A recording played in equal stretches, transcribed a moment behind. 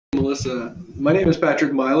Melissa. My name is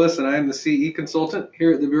Patrick Milas, and I am the CE consultant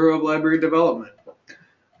here at the Bureau of Library Development.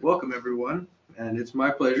 Welcome, everyone, and it's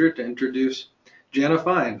my pleasure to introduce Jana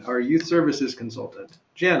Fine, our Youth Services Consultant.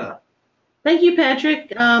 Jana. Thank you,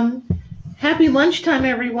 Patrick. Happy lunchtime,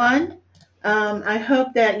 everyone. I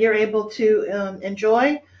hope that you're able to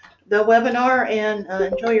enjoy the webinar and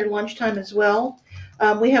enjoy your lunchtime as well.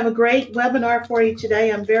 We have a great webinar for you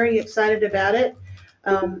today. I'm very excited about it.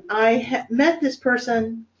 I met this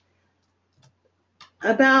person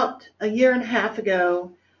about a year and a half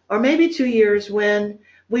ago, or maybe 2 years, when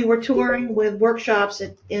we were touring with workshops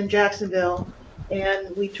in Jacksonville,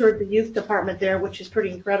 and we toured the youth department there, which is pretty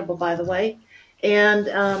incredible, by the way.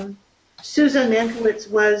 And Susan Mankowski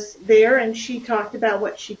was there, and she talked about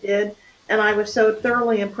what she did, and I was so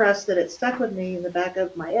thoroughly impressed that it stuck with me in the back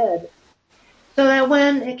of my head. So that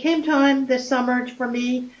when it came time this summer for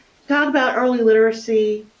me to talk about early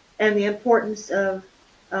literacy and the importance of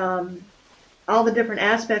all the different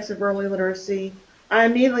aspects of early literacy, I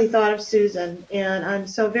immediately thought of Susan, and I'm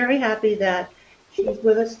so very happy that she's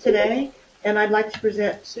with us today. And I'd like to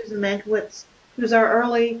present Susan Mankowski, who's our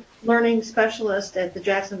early learning specialist at the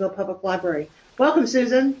Jacksonville Public Library. Welcome,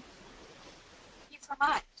 Susan. Thank you so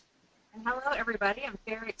much. And hello, everybody. I'm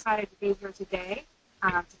very excited to be here today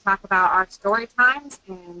to talk about our story times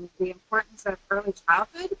and the importance of early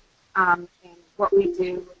childhood and what we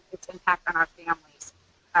do, its impact on our families.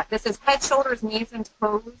 This is Head, Shoulders, Knees, and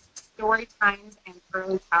Toes, Story Times and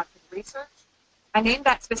Early Childhood Research. I named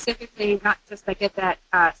that specifically not just to get that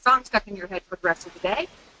song stuck in your head for the rest of the day,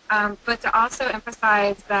 but to also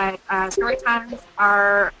emphasize that story times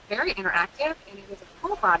are very interactive and it is a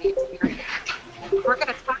full body experience. We're going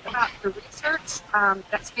to talk about the research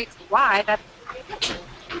that states why that's important.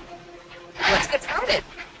 Let's get started.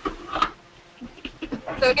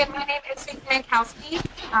 So again, my name is Susan Mankowski.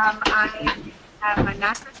 I have my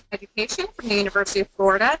master's in education from the University of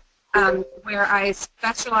Florida, where I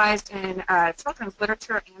specialized in children's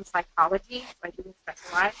literature and psychology, so I didn't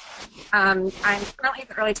specialize. I'm currently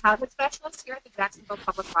the early childhood specialist here at the Jacksonville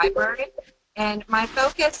Public Library, and my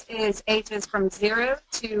focus is ages from 0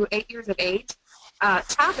 to 8 years of age,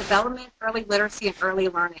 child development, early literacy, and early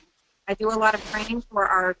learning. I do a lot of training for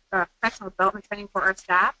our professional development training for our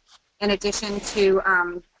staff, in addition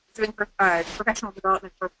to doing professional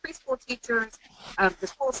development for preschool teachers of the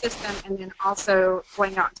school system, and then also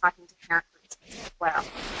going out and talking to parent groups as well.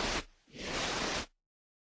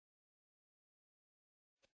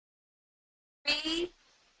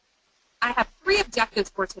 I have 3 objectives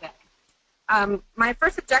for today. My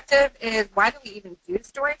first objective is, why do we even do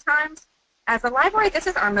story times? As a library, this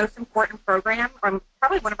is our most important program, or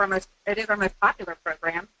probably it is our most popular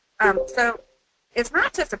program. So it's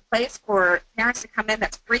not just a place for parents to come in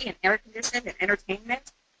that's free and air-conditioned and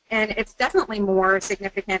entertainment, and it's definitely more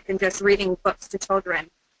significant than just reading books to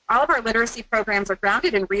children. All of our literacy programs are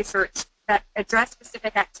grounded in research that address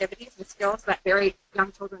specific activities and skills that very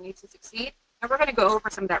young children need to succeed, and we're going to go over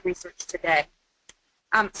some of that research today.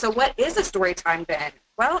 So what is a story time then?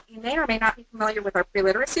 Well, you may or may not be familiar with our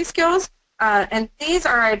pre-literacy skills, and these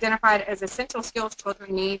are identified as essential skills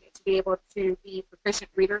children need to be able to be proficient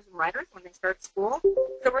readers and writers when they start school.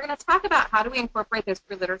 So we're going to talk about how do we incorporate those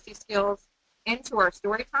pre-literacy skills into our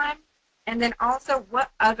story time, and then also what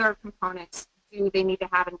other components do they need to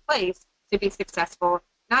have in place to be successful,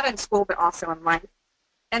 not in school but also in life.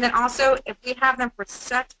 And then also, if we have them for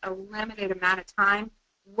such a limited amount of time,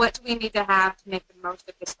 what do we need to have to make the most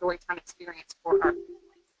of the story time experience for our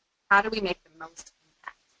families? How do we make the most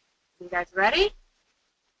impact? You guys ready?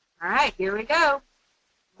 All right, here we go.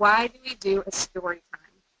 Why do we do a story time?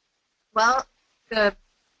 Well, to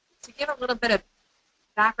give a little bit of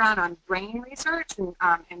background on brain research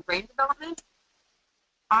and brain development,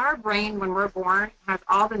 our brain, when we're born, has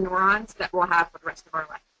all the neurons that we'll have for the rest of our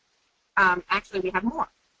life. Actually, we have more.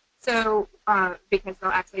 So, because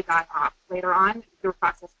they'll actually die off later on through a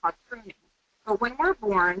process called pruning. But when we're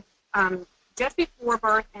born, just before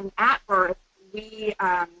birth and at birth,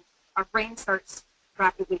 our brain starts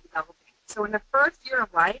rapidly developing. So in the first year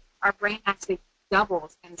of life, our brain actually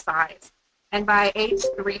doubles in size. And by age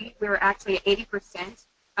 3, we're actually at 80%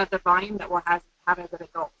 of the volume that we'll have as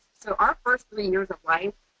adults. So our first 3 years of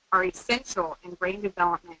life are essential in brain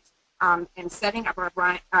development and setting up our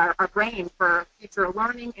brain for future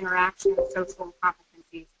learning, interaction, social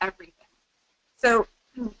competencies, everything. So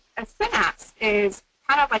a synapse is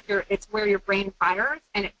kind of like it's where your brain fires,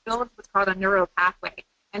 and it builds what's called a neural pathway.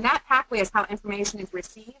 And that pathway is how information is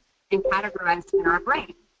received and categorized in our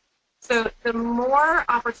brain. So the more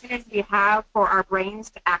opportunities we have for our brains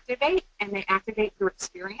to activate, and they activate through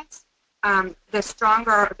experience, the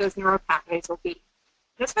stronger those neural pathways will be.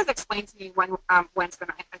 this was explained to me once,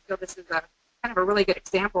 and I feel this is a kind of a really good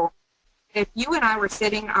example. If you and I were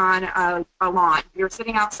sitting on a lawn, we were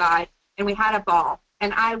sitting outside, and we had a ball,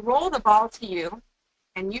 and I roll the ball to you,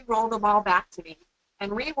 and you roll the ball back to me,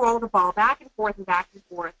 and we roll the ball back and forth and back and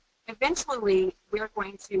forth, eventually we're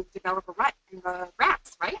going to develop a rut in the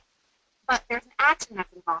grass, right? But there's an action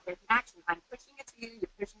that's involved. There's an action. I'm pushing it to you, you're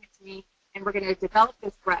pushing it to me, and we're going to develop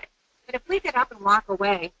this rut. But if we get up and walk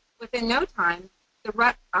away, within no time, the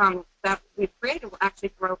rut that we've created will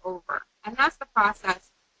actually grow over. And that's the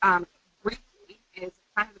process, briefly, is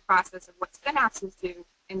kind of the process of what synapses do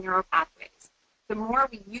in neural pathways. The more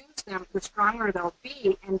we use them, the stronger they'll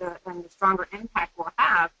be, and the stronger impact we'll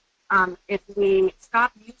have. If we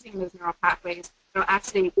stop using those neural pathways, they'll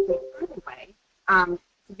actually be proven way to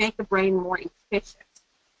make the brain more efficient.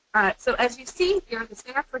 So as you see here, the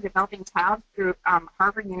Center for Developing Child through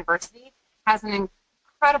Harvard University has an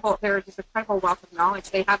incredible, they're just incredible wealth of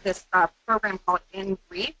knowledge. They have this program called In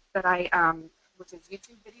Brief that which is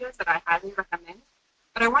YouTube videos that I highly recommend.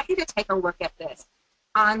 But I want you to take a look at this.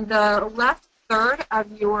 On the left third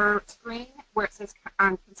of your screen where it says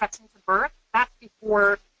conception to birth, that's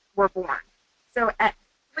before we're born. So at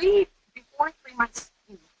before 3 months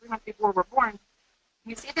before we're born,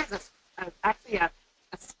 you see there's actually a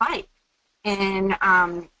spike in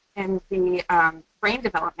the brain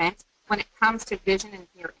development when it comes to vision and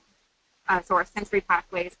hearing, so our sensory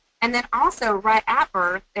pathways. And then also right at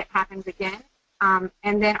birth, it happens again. And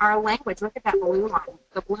then our language, look at that blue line.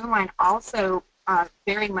 The blue line also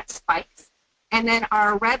very much spikes. And then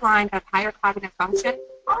our red line of higher cognitive function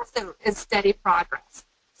also is steady progress.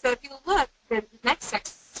 So if you look, the next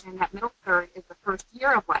section, that middle third, is the first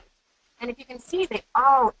year of life. And if you can see, the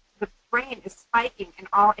brain is spiking in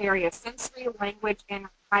all areas, sensory, language, and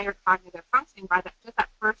higher cognitive functioning by just that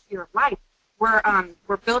first year of life.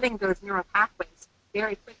 We're building those neural pathways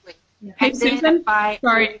very quickly. Yeah. Hey, Susan,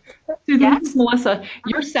 sorry. Susan, yes? This is Melissa.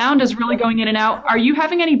 Your sound is really going in and out. Are you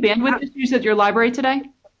having any bandwidth issues at your library today?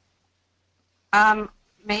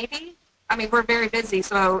 Maybe. I mean, we're very busy,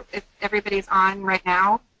 so if everybody's on right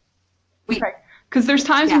now, okay. Because there's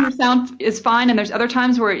times when your sound is fine, and there's other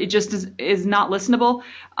times where it just is not listenable,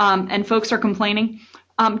 and folks are complaining.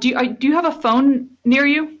 Do you have a phone near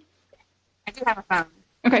you? I do have a phone.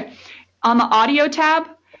 Okay. On the audio tab,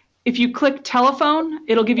 if you click telephone,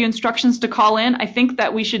 it'll give you instructions to call in. I think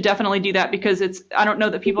that we should definitely do that because I don't know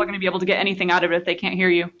that people are going to be able to get anything out of it if they can't hear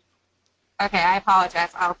you. Okay, I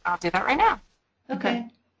apologize. I'll do that right now. Okay.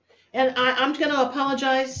 And I'm going to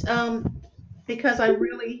apologize because I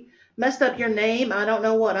really messed up your name. I don't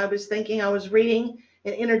know what I was thinking. I was reading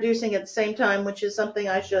and introducing at the same time, which is something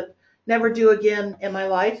I should never do again in my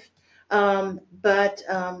life. But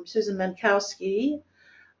Susan Mankowski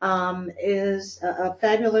is a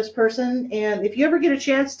fabulous person. And if you ever get a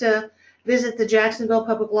chance to visit the Jacksonville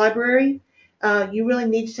Public Library, you really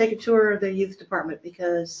need to take a tour of the youth department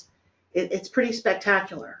because it's pretty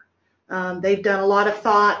spectacular. They've done a lot of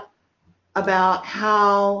thought about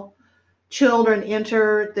how children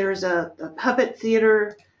enter. There's a puppet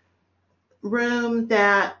theater room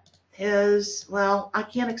that is, well, I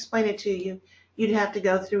can't explain it to you. You'd have to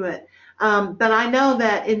go through it. But I know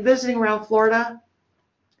that in visiting around Florida,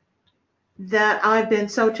 that I've been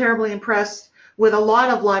so terribly impressed with a lot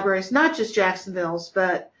of libraries, not just Jacksonville's,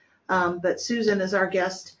 but Susan is our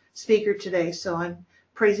guest speaker today, so I'm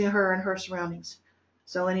praising her and her surroundings.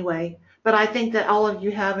 So anyway, but I think that all of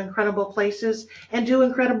you have incredible places and do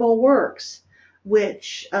incredible works,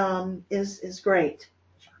 which is great.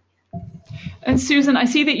 And Susan, I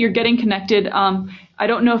see that you're getting connected. I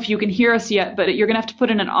don't know if you can hear us yet, but you're going to have to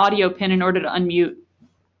put in an audio pin in order to unmute.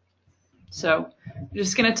 So I'm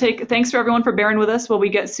just going to take, thanks for everyone for bearing with us while we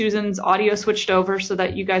get Susan's audio switched over so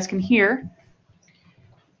that you guys can hear.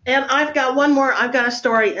 And I've got one more, I've got a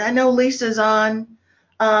story. I know Lisa's on.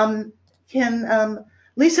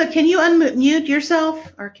 Lisa, can you unmute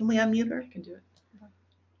yourself? Or can we unmute her? I can do it.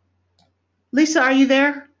 Lisa, are you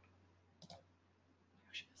there?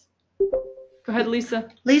 Go ahead, Lisa.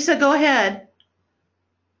 Lisa, go ahead.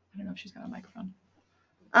 I don't know if she's got a microphone.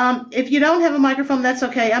 If you don't have a microphone, that's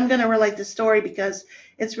okay. I'm going to relate the story because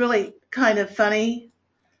it's really kind of funny.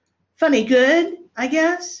 Funny good, I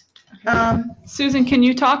guess. Okay. Susan, can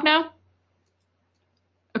you talk now?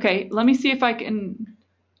 Okay, let me see if I can.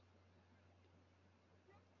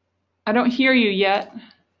 I don't hear you yet.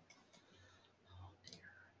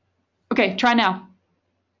 Okay, try now.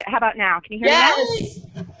 How about now? Can you hear me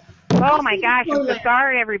now? Oh my gosh, I'm so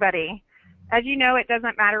sorry, everybody. As you know, it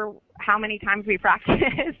doesn't matter how many times we practice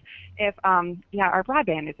if, our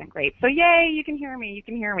broadband isn't great. So yay, you can hear me,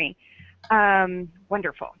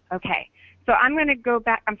 Wonderful. Okay. So I'm going to go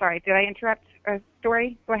back. I'm sorry, did I interrupt a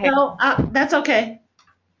story? Go ahead. No, that's okay.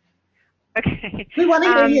 Okay. We want to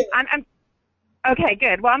hear you. Okay,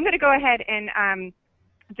 good. Well, I'm going to go ahead and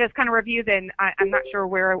just kind of review. Then I'm not sure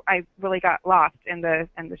where I really got lost in the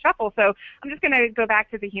shuffle. So I'm just going to go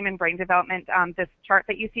back to the human brain development. This chart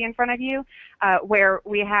that you see in front of you, where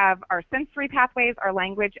we have our sensory pathways, our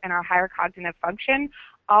language, and our higher cognitive function,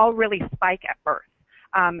 all really spike at birth.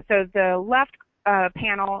 So the left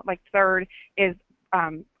panel, like third, is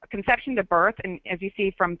conception to birth, and as you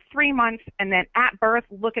see, from 3 months, and then at birth,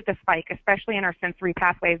 look at the spike, especially in our sensory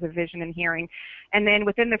pathways of vision and hearing. And then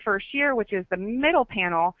within the first year, which is the middle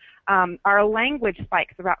panel, our language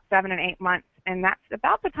spikes about 7 and 8 months, and that's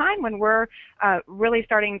about the time when we're really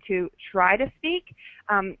starting to try to speak.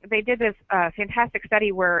 They did this fantastic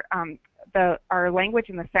study where our language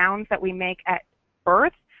and the sounds that we make at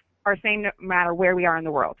birth are the same no matter where we are in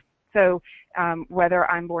the world. So whether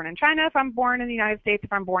I'm born in China, if I'm born in the United States,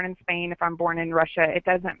 if I'm born in Spain, if I'm born in Russia, it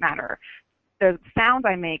doesn't matter. The sounds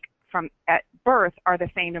I make at birth are the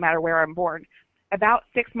same no matter where I'm born. About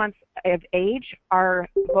 6 months of age, our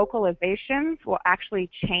vocalizations will actually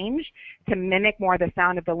change to mimic more the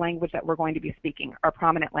sound of the language that we're going to be speaking, our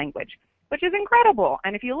prominent language, which is incredible.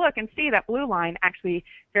 And if you look and see, that blue line actually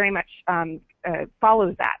very much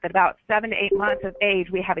follows that about 7 to 8 months of age,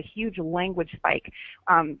 we have a huge language spike,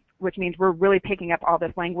 which means we're really picking up all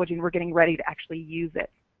this language and we're getting ready to actually use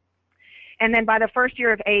it. And then by the first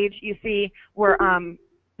year of age, you see we're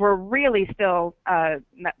really still,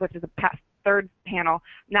 which is the past third panel,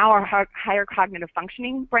 now our higher cognitive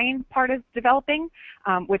functioning brain part is developing,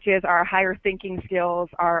 which is our higher thinking skills,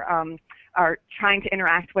 our trying to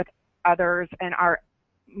interact with others, and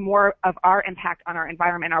more of our impact on our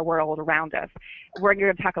environment, our world around us. We're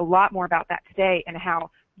going to talk a lot more about that today, and how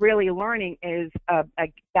really learning is a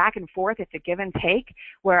back and forth. It's a give and take,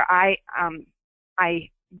 where I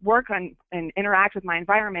work on and interact with my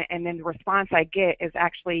environment, and then the response I get is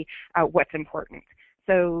actually what's important.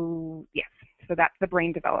 So yes, so that's the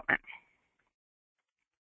brain development.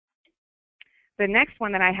 The next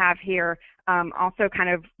one that I have here also kind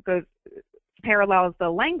of parallels the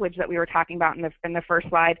language that we were talking about in the first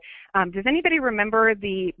slide. Does anybody remember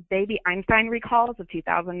the baby Einstein recalls of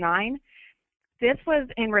 2009? This was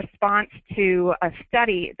in response to a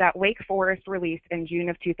study that Wake Forest released in June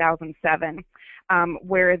of 2007,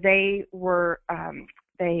 where they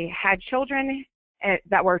had children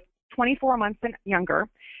that were 24 months and younger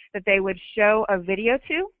that they would show a video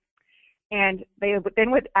to, and they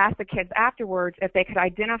then would ask the kids afterwards if they could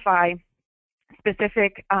identify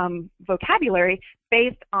specific vocabulary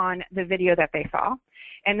based on the video that they saw.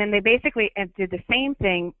 And then they basically did the same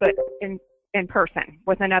thing, but in person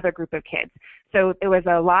with another group of kids. So it was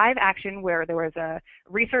a live action where there was a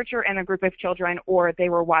researcher and a group of children, or they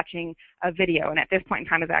were watching a video. And at this point in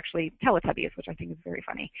time, it's actually Teletubbies, which I think is very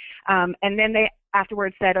funny. And then they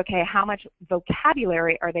afterwards said, okay, how much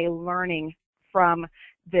vocabulary are they learning from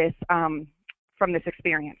this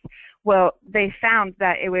experience? Well, they found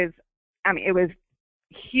that it was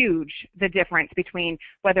huge, the difference between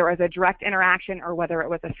whether it was a direct interaction or whether it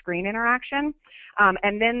was a screen interaction.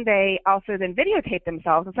 And then they also then videotaped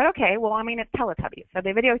themselves and said, okay, well, it's Teletubbies. So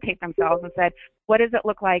they videotaped themselves and said, what does it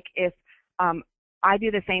look like if I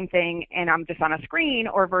do the same thing and I'm just on a screen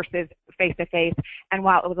or versus face-to-face? And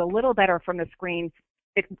while it was a little better from the screen,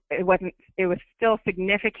 it was still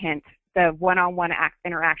significant, the one-on-one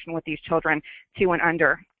interaction with these children 2 and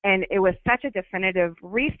under. And it was such a definitive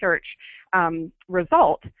research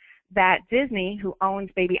result that Disney, who owns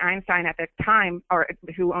Baby Einstein at the time, or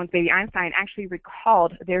who owns Baby Einstein, actually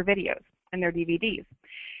recalled their videos and their DVDs.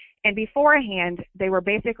 And beforehand, they were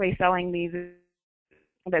basically selling these,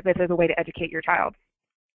 that this is a way to educate your child.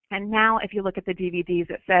 And now if you look at the DVDs,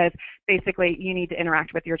 it says basically you need to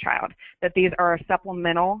interact with your child, that these are a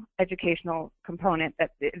supplemental educational component,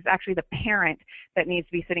 that it's actually the parent that needs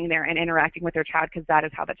to be sitting there and interacting with their child, because that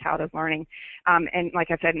is how the child is learning. And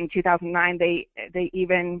like I said, in 2009, they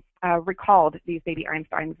even recalled these Baby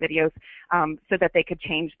Einstein videos so that they could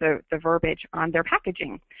change the verbiage on their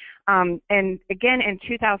packaging. And again, in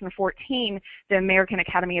 2014, the American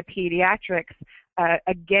Academy of Pediatrics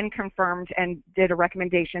again confirmed and did a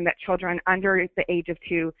recommendation that children under the age of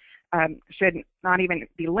 2 should not even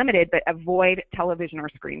be limited, but avoid television or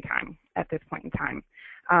screen time at this point in time.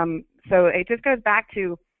 So it just goes back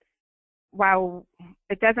to, while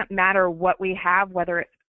it doesn't matter what we have, whether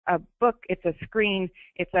it's a book, it's a screen,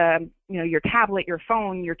 it's your tablet, your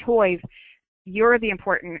phone, your toys, you're the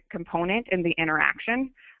important component in the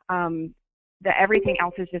interaction. That everything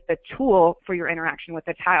else is just a tool for your interaction with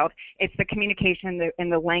the child. It's the communication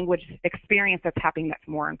and the language experience that's happening that's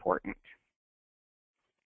more important.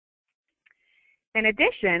 In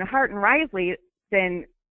addition, Hart and Risley then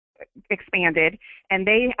expanded, and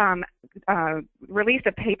they released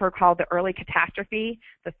a paper called The Early Catastrophe,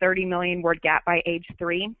 the 30 million word gap by age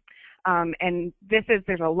 3. And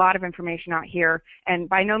there's a lot of information out here, and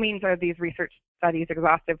by no means are these research studies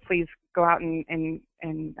exhaustive. Please go out and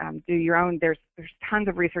do your own. There's tons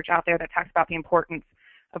of research out there that talks about the importance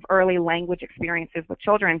of early language experiences with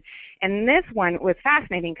children. And this one was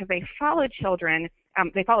fascinating because they followed children,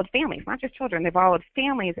 they followed families, not just children, they followed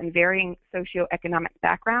families in varying socioeconomic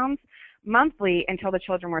backgrounds monthly until the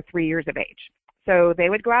children were 3 years of age. So they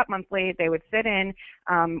would go out monthly, they would sit in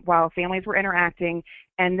while families were interacting,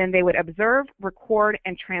 and then they would observe, record,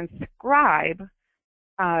 and transcribe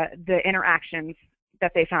the interactions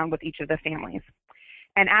that they found with each of the families.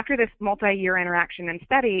 And after this multi-year interaction and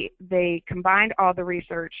study, they combined all the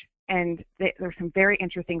research, and there's some very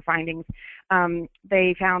interesting findings.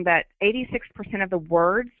 They found that 86% of the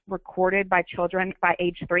words recorded by children by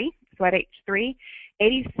age 3, so at age 3,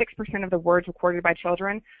 86% of the words recorded by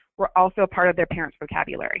children were also a part of their parents'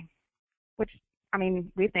 vocabulary, which, I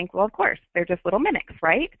mean, we think, well, of course, they're just little mimics,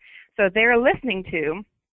 right? So they're listening to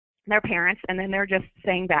their parents, and then they're just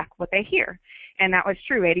saying back what they hear. And that was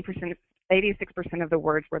true. 86% of the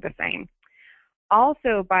words were the same.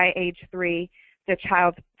 Also, by age 3, the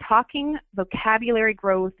child's talking, vocabulary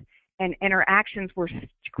growth, and interactions were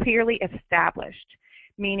clearly established,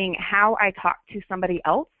 meaning how I talk to somebody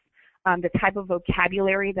else, the type of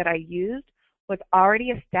vocabulary that I used was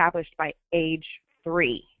already established by age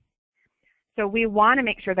 3. So we want to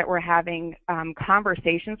make sure that we're having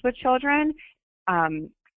conversations with children and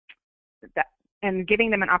giving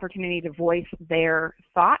them an opportunity to voice their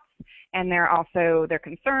thoughts and their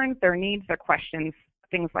concerns, their needs, their questions,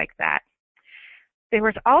 things like that. There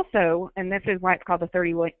was also, and this is why it's called the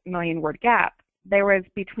 30 million word gap, there was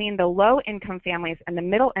between the low-income families and the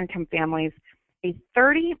middle-income families a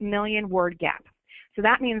 30 million word gap. So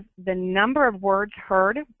that means the number of words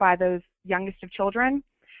heard by those youngest of children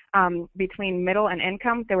between middle and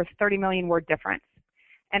income, there was 30 million word difference.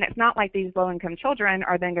 And it's not like these low-income children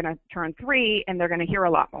are then going to turn 3 and they're going to hear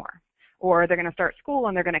a lot more, or they're going to start school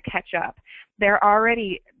and they're going to catch up. They're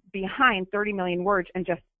already behind 30 million words in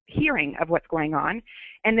just hearing of what's going on.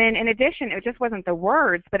 And then in addition, it just wasn't the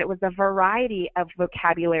words, but it was the variety of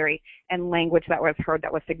vocabulary and language that was heard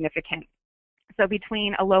that was significant. So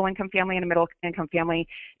between a low-income family and a middle-income family,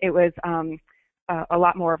 it was a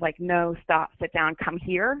lot more of like, no, stop, sit down, come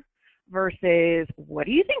here, versus what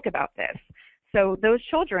do you think about this? So those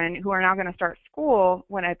children who are now going to start school,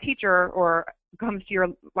 when a teacher or comes to your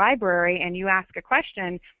library and you ask a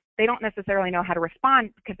question, they don't necessarily know how to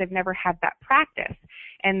respond because they've never had that practice.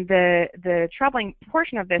 And the troubling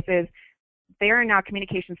portion of this is their now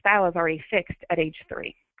communication style is already fixed at age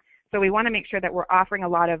 3. So we want to make sure that we're offering a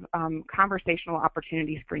lot of conversational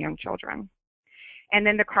opportunities for young children. And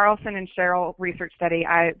then the Carlson and Sherrill research study,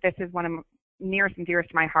 this is one of nearest and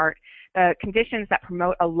dearest to my heart. The conditions that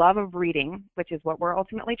promote a love of reading, which is what we're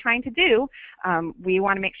ultimately trying to do, we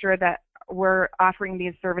want to make sure that we're offering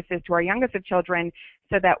these services to our youngest of children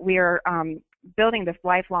so that we're building this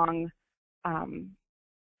lifelong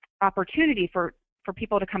opportunity for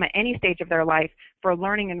people to come at any stage of their life for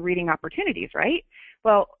learning and reading opportunities, right?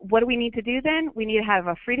 Well, what do we need to do then? We need to have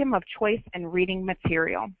a freedom of choice in reading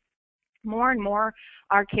material. More and more,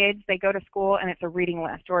 our kids, they go to school and it's a reading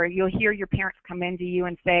list, or you'll hear your parents come into you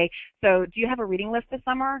and say, so do you have a reading list this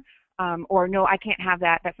summer? Or no, I can't have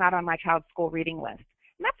that. That's not on my child's school reading list.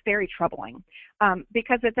 And that's very troubling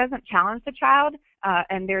because it doesn't challenge the child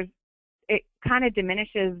and it kind of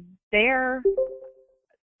diminishes their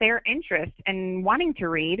interest in wanting to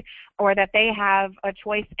read, or that they have a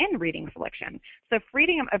choice in reading selection. So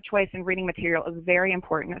freedom of choice in reading material is very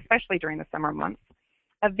important, especially during the summer months.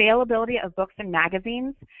 Availability of books and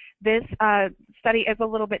magazines. This study is a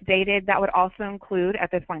little bit dated. That would also include,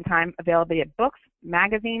 at this point in time, availability of books,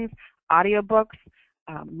 magazines, audiobooks,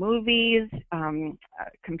 movies,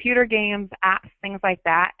 computer games, apps, things like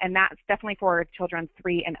that. And that's definitely for children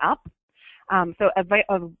 3 and up. So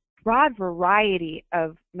a broad variety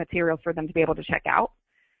of materials for them to be able to check out.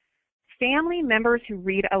 Family members who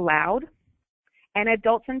read aloud, and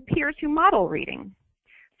adults and peers who model reading.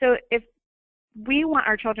 So if we want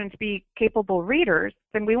our children to be capable readers,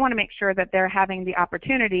 then we want to make sure that they're having the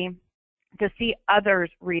opportunity to see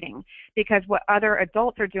others reading, because what other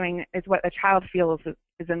adults are doing is what a child feels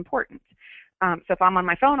is important. So if I'm on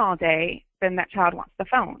my phone all day, then that child wants the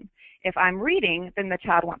phone. If I'm reading, then the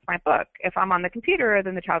child wants my book. If I'm on the computer,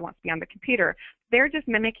 then the child wants to be on the computer. They're just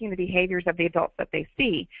mimicking the behaviors of the adults that they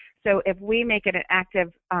see. So if we make it an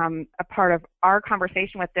active a part of our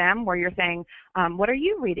conversation with them, where you're saying, what are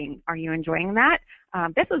you reading? Are you enjoying that?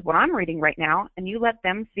 This is what I'm reading right now, and you let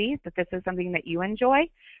them see that this is something that you enjoy,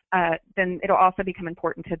 then it'll also become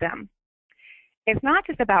important to them. It's not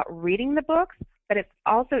just about reading the books, but it's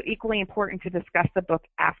also equally important to discuss the book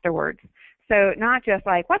afterwards. So not just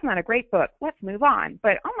like, wasn't that a great book? Let's move on.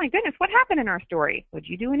 But, oh my goodness, what happened in our story? Would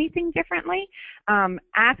you do anything differently?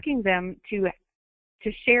 Asking them to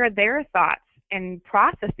share their thoughts and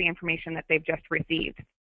process the information that they've just received.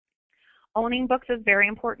 Owning books is very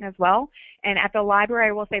important as well. And at the library,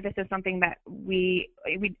 I will say this is something that we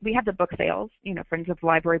have the book sales, you know, Friends of the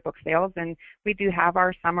Library book sales, and we do have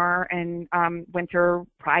our summer and winter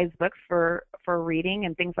prize books for reading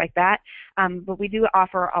and things like that. But we do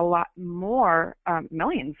offer a lot more,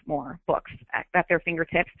 millions more books at their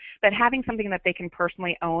fingertips. But having something that they can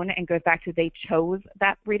personally own and goes back to they chose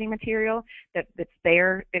that reading material, that's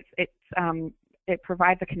there, it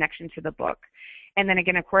provides a connection to the book. And then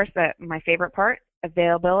again, of course, my favorite part,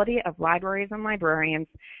 availability of libraries and librarians,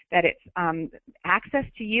 that it's access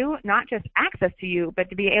to you, not just access to you, but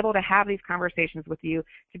to be able to have these conversations with you,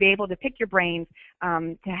 to be able to pick your brains,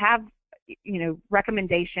 to have, you know,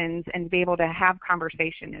 recommendations, and to be able to have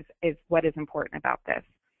conversation is what is important about this.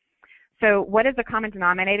 So what is the common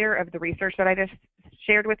denominator of the research that I just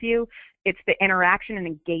shared with you? It's the interaction and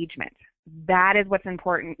engagement. That is what's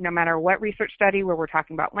important no matter what research study, where we're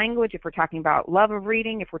talking about language, if we're talking about love of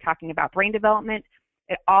reading, if we're talking about brain development.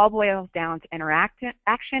 It all boils down to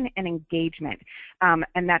action and engagement,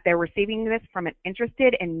 and that they're receiving this from an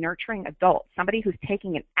interested and nurturing adult, somebody who's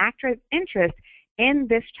taking an active interest in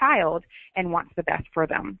this child and wants the best for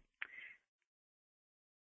them.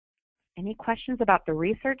 Any questions about the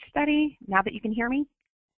research study now that you can hear me?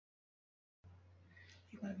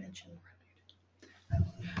 You want to mention?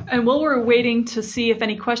 And while we're waiting to see if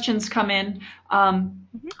any questions come in,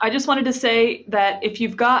 I just wanted to say that if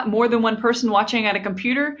you've got more than one person watching at a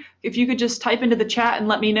computer, if you could just type into the chat and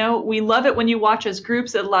let me know. We love it when you watch as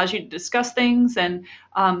groups. It allows you to discuss things, and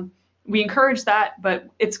we encourage that, but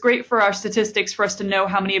it's great for our statistics for us to know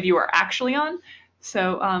how many of you are actually on.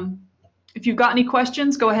 So if you've got any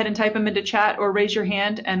questions, go ahead and type them into chat or raise your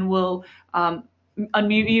hand, and we'll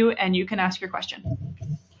unmute you and you can ask your question.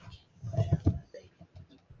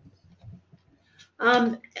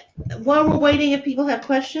 While we're waiting, if people have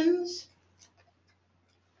questions,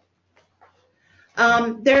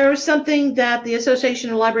 there's something that the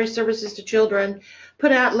Association of Library Services to Children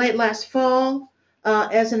put out late last fall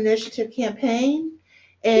as an initiative campaign,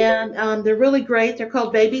 and they're really great. They're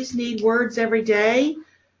called Babies Need Words Every Day.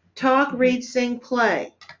 Talk, read, sing,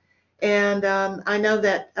 play. And I know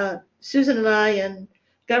that Susan and I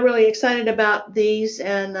got really excited about these,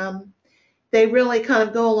 and they really kind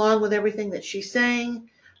of go along with everything that she's saying.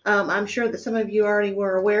 I'm sure that some of you already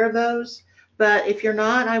were aware of those, but if you're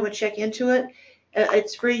not, I would check into it.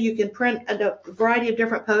 It's free. You can print a variety of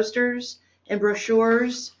different posters and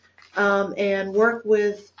brochures and work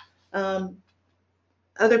with other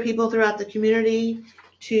people throughout the community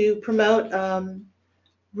to promote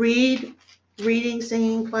reading,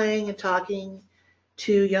 singing, playing, and talking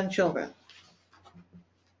to young children.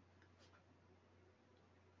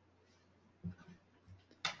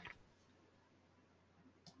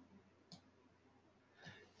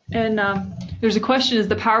 And there's a question, is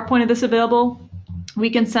the PowerPoint of this available? We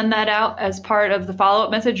can send that out as part of the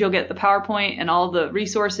follow-up message. You'll get the PowerPoint and all the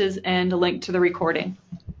resources and a link to the recording.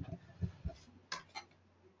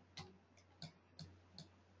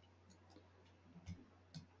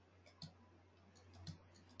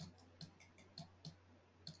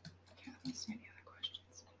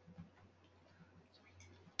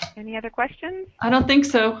 Any other questions? I don't think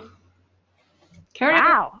so. Carry on.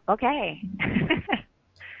 Wow, okay.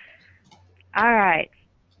 All right.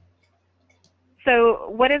 So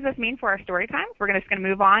what does this mean for our story times? We're just going to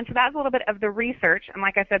move on. So that's a little bit of the research. And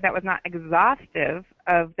like I said, that was not exhaustive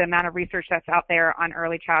of the amount of research that's out there on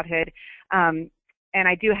early childhood. And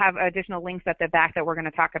I do have additional links at the back that we're going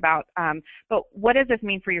to talk about. But what does this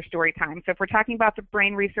mean for your story time? So if we're talking about the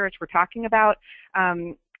brain research, we're talking about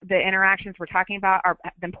the interactions, we're talking about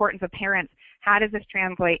the importance of parents, how does this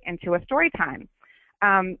translate into a story time?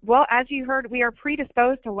 Well, as you heard, we are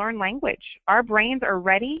predisposed to learn language. Our brains are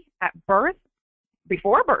ready at birth,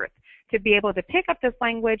 before birth, to be able to pick up this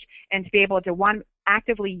language and to be able to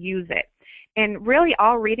actively use it. And really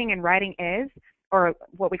all reading and writing is, or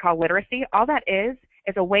what we call literacy, all that is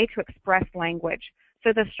a way to express language.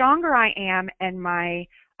 So the stronger I am in my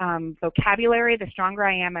vocabulary, the stronger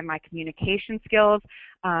I am in my communication skills,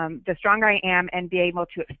 the stronger I am in being able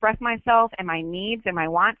to express myself and my needs and my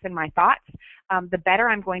wants and my thoughts, the better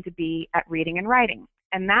I'm going to be at reading and writing.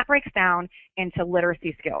 And that breaks down into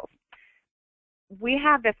literacy skills. We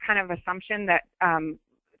have this kind of assumption that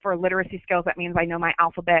for literacy skills, that means I know my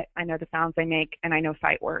alphabet, I know the sounds I make, and I know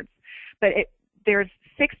sight words. But there's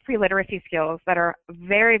 6 pre-literacy skills that are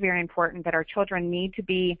very, very important that our children need to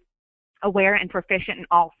be aware and proficient in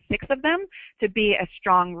all 6 of them to be a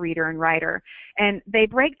strong reader and writer. And they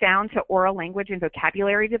break down to oral language and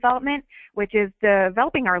vocabulary development, which is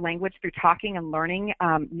developing our language through talking and learning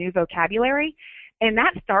new vocabulary. And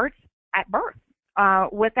that starts at birth.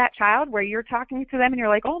 With that child where you're talking to them and you're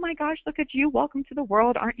like, oh my gosh, look at you, welcome to the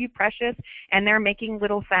world, aren't you precious? And they're making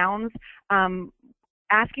little sounds,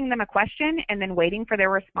 asking them a question and then waiting for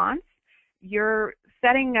their response. You're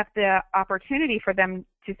setting up the opportunity for them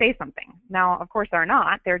to say something. Now, of course, they're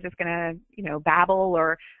not. They're just going to, babble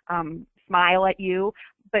or smile at you,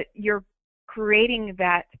 but you're creating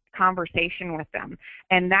that conversation with them.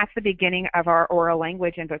 And that's the beginning of our oral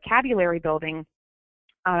language and vocabulary building.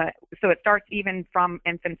 So it starts even from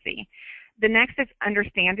infancy. The next is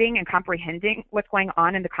understanding and comprehending what's going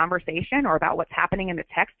on in the conversation or about what's happening in the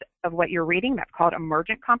text of what you're reading. That's called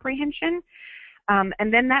emergent comprehension.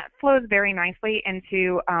 And then that flows very nicely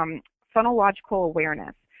into phonological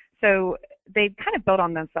awareness. So they kind of build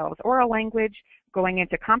on themselves. Oral language, going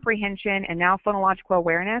into comprehension, and now phonological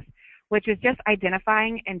awareness, which is just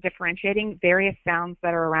identifying and differentiating various sounds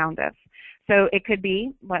that are around us. So it could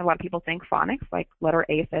be what a lot of people think phonics, like letter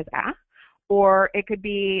A says ah, or it could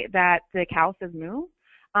be that the cow says moo,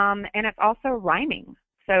 and it's also rhyming.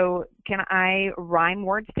 So can I rhyme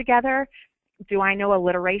words together? Do I know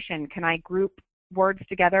alliteration? Can I group words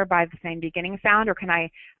together by the same beginning sound, or can I,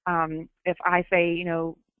 if I say,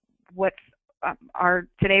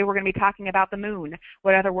 today we're going to be talking about the moon,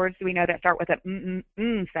 what other words do we know that start with a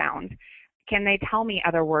sound? Can they tell me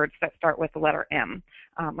other words that start with the letter M,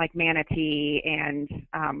 like manatee and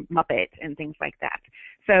Muppet and things like that?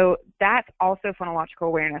 So that's also phonological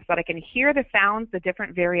awareness, that I can hear the sounds, the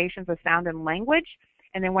different variations of sound and language,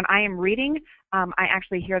 and then when I am reading, I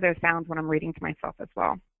actually hear those sounds when I'm reading to myself as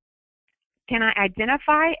well. Can I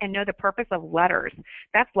identify and know the purpose of letters?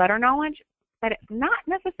 That's letter knowledge, but it's not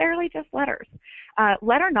necessarily just letters.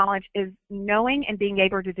 Letter knowledge is knowing and being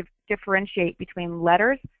able to differentiate between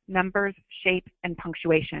letters, numbers, shape, and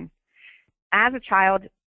punctuation. As a child,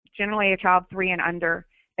 generally a child 3 and under,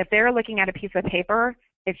 if they're looking at a piece of paper,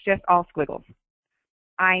 it's just all squiggles.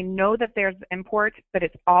 I know that there's import, but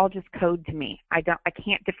it's all just code to me. I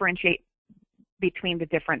can't differentiate between the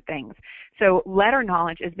different things. So letter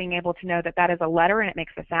knowledge is being able to know that that is a letter and it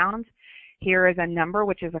makes a sound. Here is a number,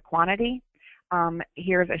 which is a quantity.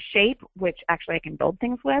 Here's a shape, which actually I can build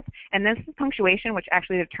things with. And this is punctuation, which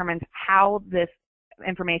actually determines how this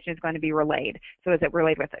information is going to be relayed. So is it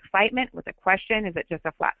relayed with excitement, with a question? Is it just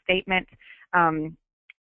a flat statement?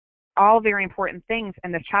 All very important things,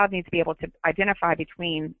 and this child needs to be able to identify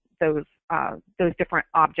between those different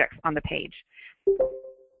objects on the page.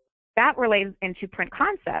 That relates into print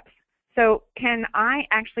concepts. So can I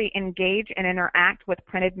actually engage and interact with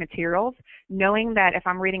printed materials, knowing that if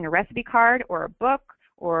I'm reading a recipe card or a book,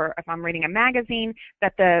 or if I'm reading a magazine,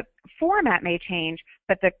 that the format may change,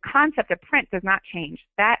 but the concept of print does not change.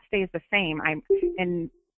 That stays the same. In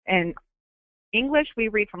English, we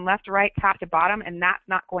read from left to right, top to bottom, and that's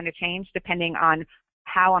not going to change depending on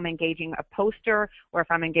how I'm engaging a poster or if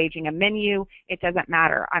I'm engaging a menu. It doesn't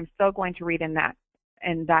matter. I'm still going to read in that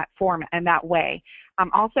form and that way.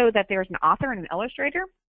 Also, that there's an author and an illustrator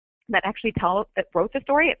that actually wrote the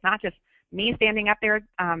story. It's not just me standing up there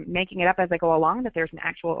making it up as I go along, that there's an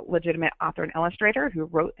actual legitimate author and illustrator who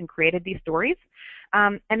wrote and created these stories.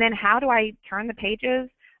 And then how do I turn the pages?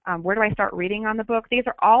 Where do I start reading on the book? These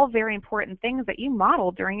are all very important things that you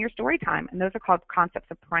model during your story time, and those are called concepts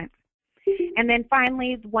of print. And then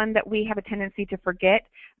finally, one that we have a tendency to forget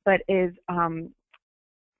but is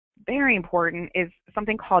very important is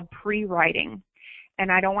something called pre-writing.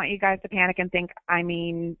 And I don't want you guys to panic and think I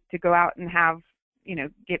mean to go out and have,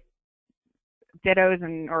 get dittos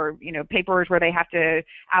or papers where they have to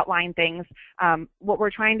outline things. What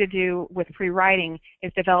we're trying to do with pre-writing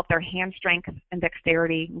is develop their hand strength and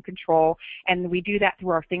dexterity and control, and we do that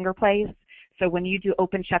through our finger plays. So when you do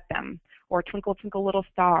open shut them, or twinkle twinkle little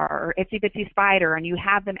star, or itsy bitsy spider, and you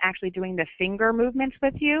have them actually doing the finger movements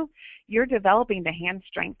with you, you're developing the hand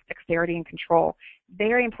strength, dexterity, and control.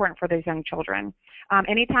 Very important for those young children.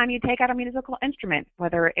 Anytime you take out a musical instrument,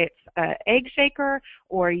 whether it's an egg shaker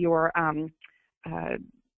or your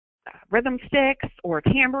rhythm sticks or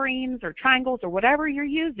tambourines or triangles or whatever you're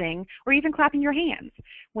using, or even clapping your hands.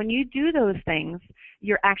 When you do those things,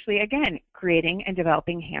 you're actually, again, creating and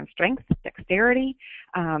developing hand strength, dexterity.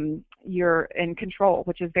 You're in control,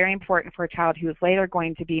 which is very important for a child who is later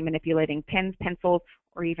going to be manipulating pens, pencils,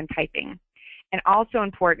 or even typing. And also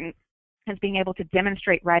important is being able to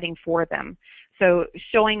demonstrate writing for them. So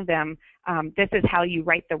showing them this is how you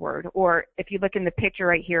write the word. Or if you look in the picture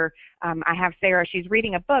right here, I have Sarah, she's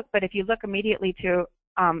reading a book, but if you look immediately to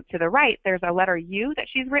the right, there's a letter U that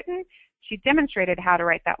she's written. She demonstrated how to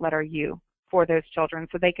write that letter U for those children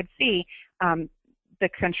so they could see the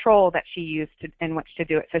control that she used in which to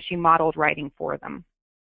do it. So she modeled writing for them.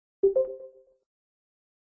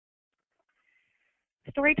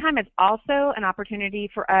 Storytime is also an opportunity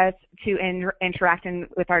for us to interact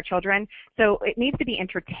with our children. So it needs to be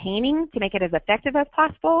entertaining to make it as effective as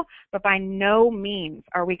possible, but by no means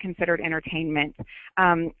are we considered entertainment.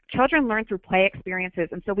 Children learn through play experiences,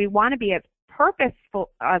 and so we want to be as purposeful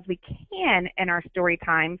as we can in our story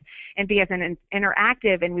times and be as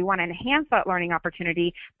interactive, and we want to enhance that learning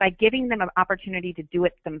opportunity by giving them an opportunity to do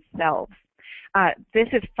it themselves. This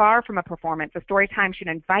is far from a performance. A story time should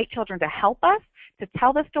invite children to help us, to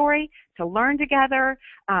tell the story, to learn together,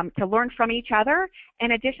 to learn from each other,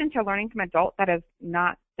 in addition to learning from an adult that is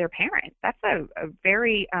not their parent. That's a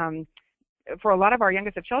very, for a lot of our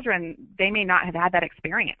youngest of children, they may not have had that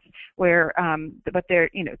experience where, but they're,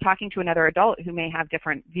 talking to another adult who may have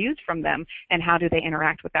different views from them, and how do they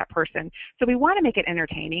interact with that person. So we want to make it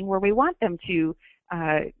entertaining, where we want them to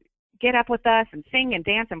get up with us and sing and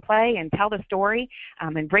dance and play and tell the story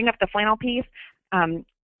and bring up the flannel piece.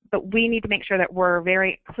 But we need to make sure that we're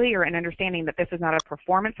very clear in understanding that this is not a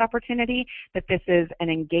performance opportunity, that this is an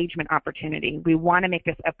engagement opportunity. We want to make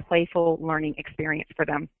this a playful learning experience for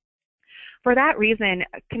them. For that reason,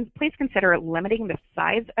 please consider limiting the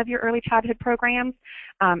size of your early childhood programs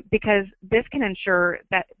because this can ensure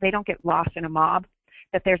that they don't get lost in a mob,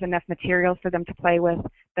 that there's enough materials for them to play with,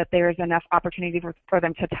 that there's enough opportunity for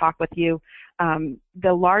them to talk with you.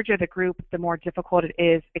 The larger the group, the more difficult it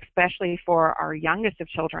is, especially for our youngest of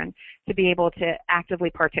children, to be able to actively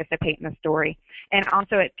participate in the story. And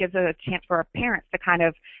also it gives a chance for our parents to kind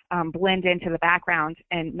of blend into the background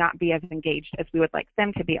and not be as engaged as we would like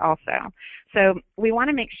them to be also. So we want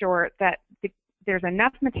to make sure that there's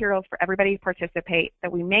enough materials for everybody to participate,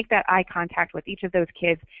 that we make that eye contact with each of those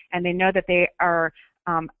kids, and they know that they are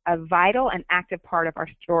a vital and active part of our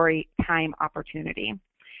story time opportunity.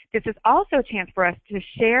 This is also a chance for us to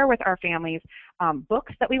share with our families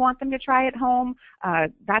books that we want them to try at home.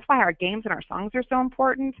 That's why our games and our songs are so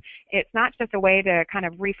important. It's not just a way to kind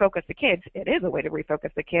of refocus the kids. It is a way to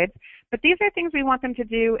refocus the kids, but these are things we want them to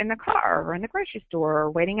do in the car or in the grocery store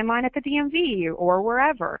or waiting in line at the DMV or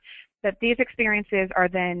wherever, that these experiences are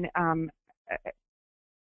then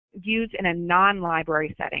used in a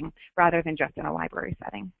non-library setting rather than just in a library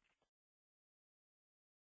setting.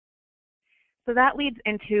 So that leads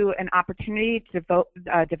into an opportunity to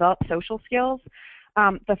develop social skills.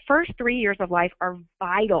 The first 3 years of life are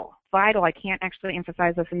vital. I can't actually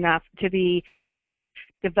emphasize this enough, to the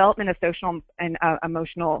development of social and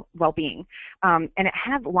emotional well-being. And it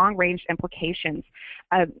has long-range implications.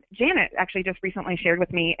 Janet actually just recently shared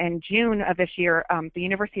with me in June of this year, the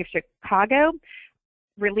University of Chicago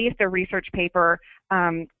released a research paper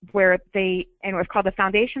where and it was called The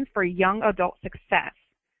Foundations for Young Adult Success.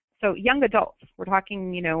 So young adults, we're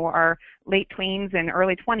talking, our late tweens and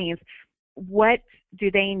early 20s, what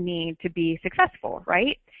do they need to be successful,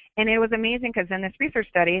 right? And it was amazing because in this research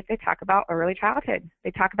study, they talk about early childhood.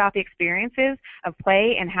 They talk about the experiences of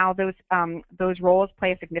play and how those roles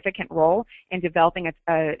play a significant role in developing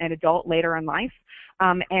an adult later in life.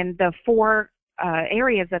 And the four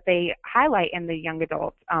areas that they highlight in the young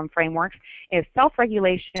adult frameworks is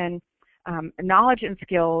self-regulation, knowledge and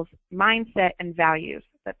skills, mindset, and values.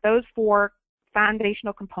 That those four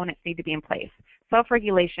foundational components need to be in place.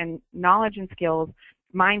 Self-regulation, knowledge and skills,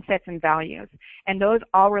 mindsets and values. And those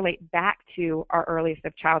all relate back to our earliest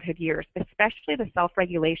of childhood years, especially the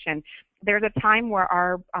self-regulation. There's a time where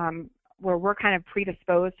where we're kind of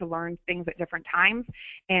predisposed to learn things at different times.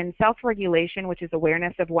 And self-regulation, which is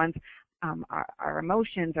awareness of one's our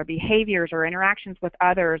emotions, our behaviors, our interactions with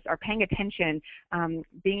others, our paying attention,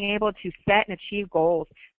 being able to set and achieve goals.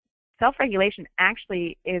 Self-regulation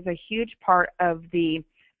actually is a huge part of the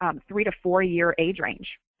 3 to 4 year age range.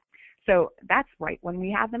 So that's right when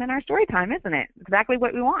we have them in our story time, isn't it? Exactly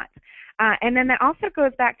what we want. And then that also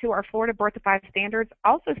goes back to our Florida Birth to 5 standards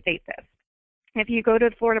also state this. If you go to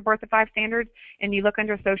the Florida Birth to 5 standards and you look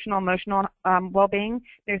under social and emotional well-being,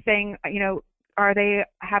 they're saying, Are they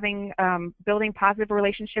having building positive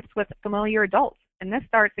relationships with familiar adults? And this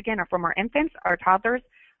starts, again, from our infants, our toddlers,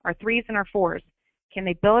 our 3s, and our 4s. Can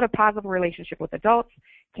they build a positive relationship with adults?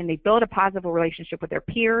 Can they build a positive relationship with their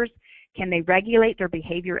peers? Can they regulate their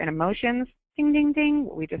behavior and emotions? Ding, ding, ding,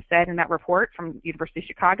 what we just said in that report from University of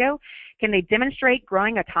Chicago. Can they demonstrate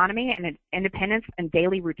growing autonomy and independence in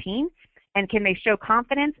daily routine? And can they show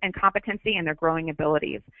confidence and competency in their growing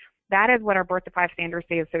abilities? That is what our Birth to 5 standards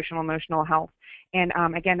say is social and emotional health. And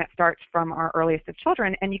again, that starts from our earliest of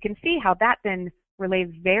children. And you can see how that then relays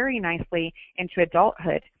very nicely into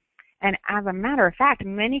adulthood. And as a matter of fact,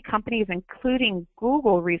 many companies, including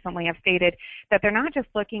Google, recently have stated that they're not just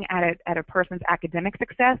looking at a person's academic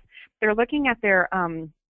success, they're looking at their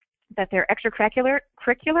extracurricular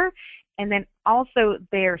and then also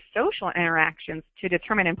their social interactions to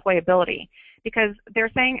determine employability. Because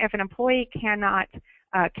they're saying if an employee cannot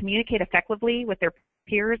communicate effectively with their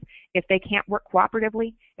peers, if they can't work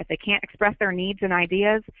cooperatively, if they can't express their needs and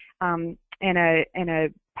ideas in a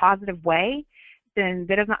positive way, then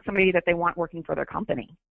that is not somebody that they want working for their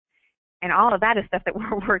company. And all of that is stuff that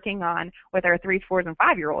we're working on with our 3s, 4s, and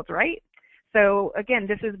 5-year-olds, right? So again,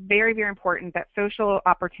 this is very, very important, that social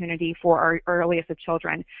opportunity for our earliest of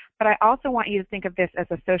children. But I also want you to think of this as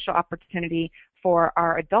a social opportunity for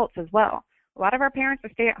our adults as well. A lot of our parents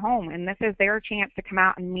are stay at home, and this is their chance to come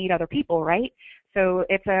out and meet other people, right? So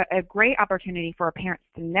it's a great opportunity for our parents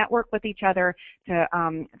to network with each other,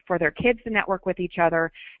 for their kids to network with each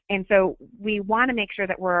other. And so we want to make sure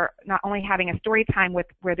that we're not only having a story time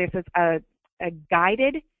where this is a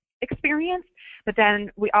guided experience, but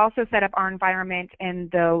then we also set up our environment in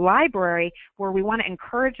the library where we want to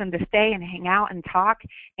encourage them to stay and hang out and talk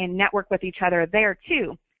and network with each other there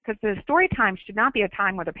too. Because the story time should not be a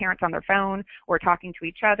time where the parent's on their phone or talking to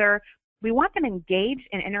each other. We want them engaged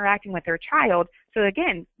in interacting with their child. So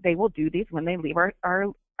again, they will do these when they leave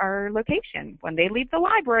our location. When they leave the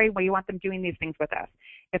library, we want them doing these things with us.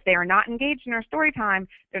 If they are not engaged in our story time,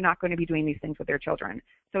 they're not going to be doing these things with their children.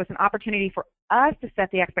 So it's an opportunity for us to set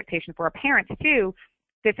the expectation for our parents too.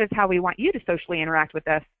 This is how we want you to socially interact with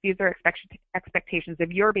us. These are expectations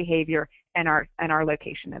of your behavior and our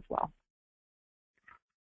location as well.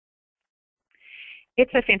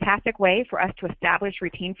 It's a fantastic way for us to establish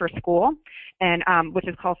routine for school, and which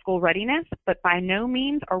is called school readiness. But by no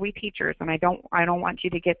means are we teachers, and I don't want you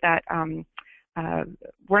to get that.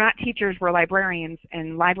 We're not teachers. We're librarians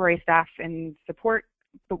and library staff and support.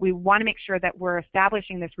 But we want to make sure that we're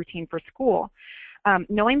establishing this routine for school,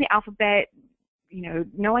 knowing the alphabet.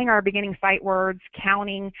 Knowing our beginning sight words,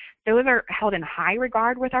 counting, those are held in high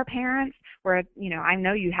regard with our parents. Where, I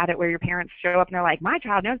know you had it where your parents show up and they're like, my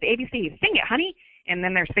child knows the ABCs, sing it, honey. And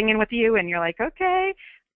then they're singing with you and you're like, okay.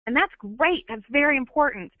 And that's great. That's very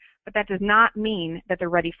important. But that does not mean that they're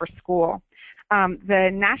ready for school. The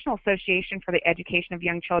National Association for the Education of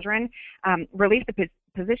Young Children released a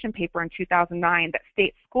position paper in 2009 that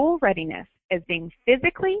states school readiness as being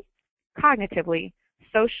physically, cognitively,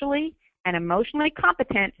 socially, and emotionally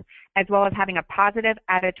competent, as well as having a positive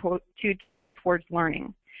attitude towards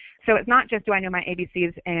learning. So it's not just do I know my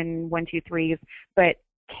ABCs and 1, 2, 3s, but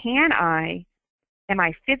am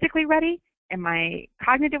I physically ready? Am I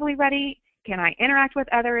cognitively ready? Can I interact with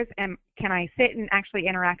others? And can I sit and actually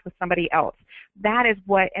interact with somebody else? That is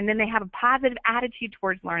and then they have a positive attitude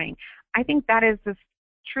towards learning. I think that is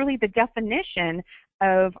truly the definition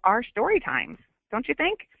of our story times, don't you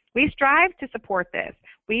think? We strive to support this.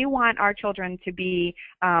 We want our children to be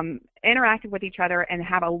interactive with each other and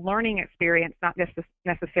have a learning experience, not just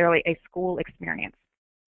necessarily a school experience.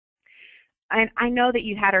 And I know that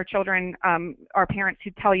you had our children, our parents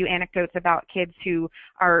who tell you anecdotes about kids who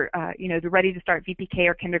are, they're ready to start VPK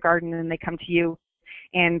or kindergarten, and they come to you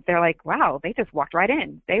and they're like, wow, they just walked right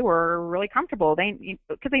in. They were really comfortable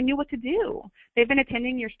because they knew what to do. They've been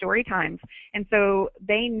attending your story times. And so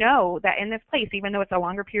they know that in this place, even though it's a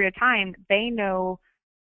longer period of time, they know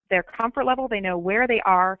their comfort level, they know where they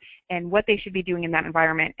are and what they should be doing in that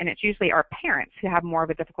environment. And it's usually our parents who have more of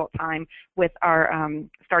a difficult time with our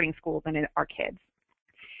starting school than our kids.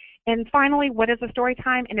 And finally, what is a story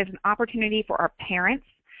time? It is an opportunity for our parents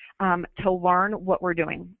to learn what we're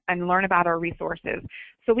doing and learn about our resources.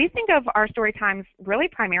 So we think of our story times really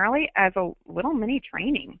primarily as a little mini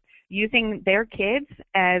training, using their kids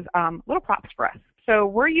as little props for us. So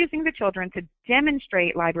we're using the children to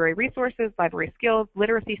demonstrate library resources, library skills,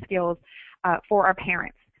 literacy skills for our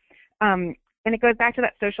parents. And it goes back to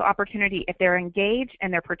that social opportunity. If they're engaged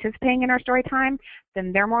and they're participating in our story time,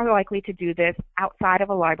 then they're more likely to do this outside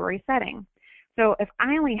of a library setting. So if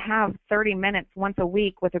I only have 30 minutes once a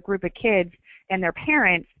week with a group of kids and their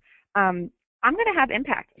parents, I'm going to have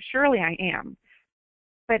impact. Surely I am.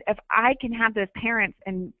 But if I can have those parents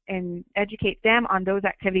and educate them on those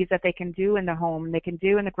activities that they can do in the home, they can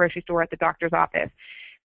do in the grocery store, at the doctor's office,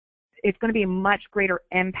 it's going to be a much greater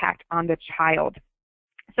impact on the child.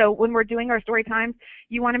 So when we're doing our story times,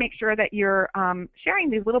 you want to make sure that you're sharing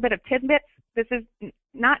these little bit of tidbits. This is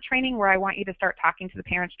not training where I want you to start talking to the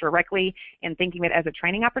parents directly and thinking of it as a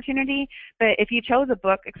training opportunity. But if you chose a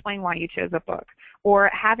book, explain why you chose a book.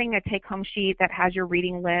 Or having a take-home sheet that has your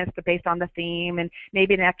reading list based on the theme and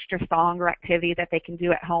maybe an extra song or activity that they can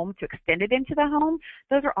do at home to extend it into the home.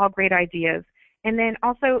 Those are all great ideas. And then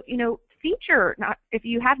also, you know, feature, if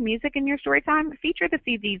you have music in your story time, feature the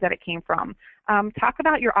CDs that it came from. Talk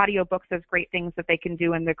about your audiobooks as great things that they can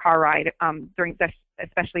do in the car ride,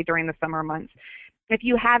 especially during the summer months. If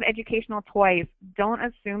you have educational toys, don't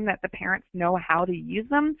assume that the parents know how to use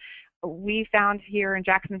them. We found here in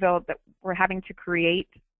Jacksonville that we're having to create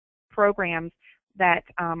programs that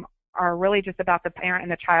are really just about the parent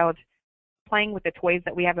and the child playing with the toys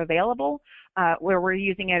that we have available, where we're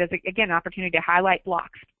using it as, again, an opportunity to highlight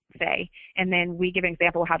blocks, say, and then we give an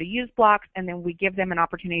example of how to use blocks, and then we give them an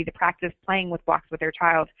opportunity to practice playing with blocks with their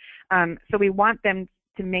child. So we want them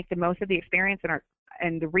to make the most of the experience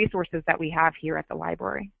and the resources that we have here at the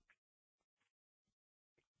library.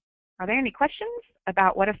 Are there any questions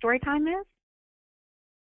about what a story time is?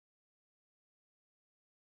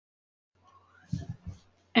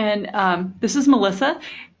 And this is Melissa.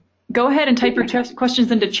 Go ahead and type your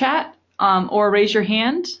questions into chat or raise your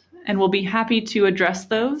hand, and we'll be happy to address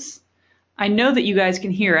those. I know that you guys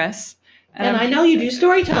can hear us. And I know you do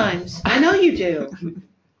story times. I know you do.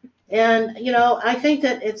 And, you know, I think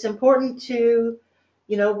that it's important to,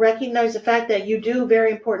 you know, recognize the fact that you do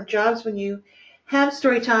very important jobs when you have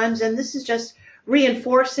story times. And this is just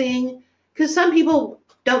reinforcing, because some people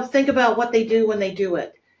don't think about what they do when they do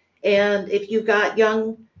it. And if you've got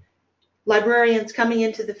young librarians coming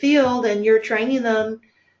into the field and you're training them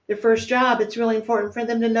their first job, it's really important for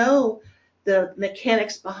them to know the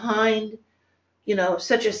mechanics behind, you know,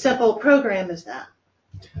 such a simple program as that.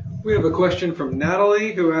 We have a question from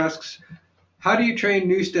Natalie who asks, how do you train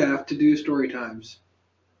new staff to do story times?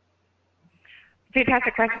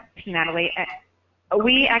 Fantastic question, Natalie.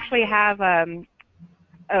 We actually have a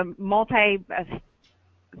multi-step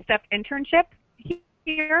internship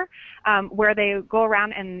here where they go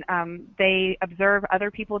around and they observe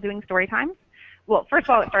other people doing story times. Well, first of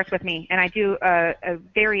all, it starts with me, and I do a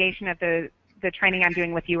variation of the training I'm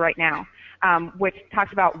doing with you right now, which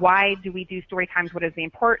talks about why do we do story times, what is the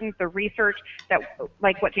importance, the research, that,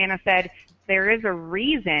 like what Jana said, there is a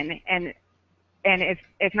reason, and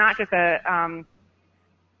it's not just a,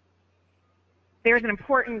 there's an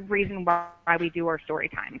important reason why we do our story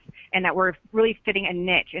times, and that we're really fitting a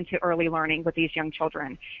niche into early learning with these young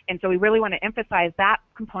children. And so we really want to emphasize that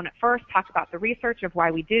component first, talk about the research of why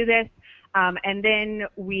we do this, and then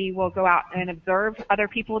we will go out and observe other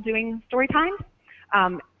people doing story times,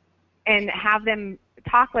 and have them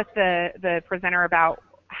talk with the presenter about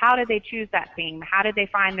how did they choose that theme, how did they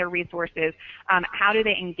find their resources, how do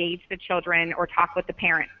they engage the children or talk with the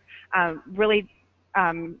parents, really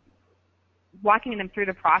walking them through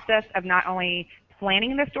the process of not only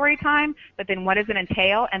planning the story time, but then what does it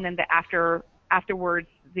entail, and then the afterwards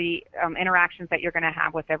the interactions that you're going to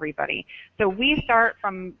have with everybody. So we start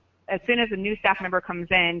from as soon as a new staff member comes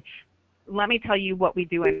in, let me tell you what we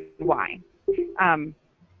do and why. And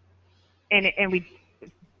we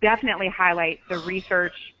definitely highlight the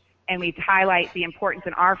research, and we highlight the importance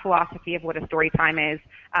in our philosophy of what a story time is,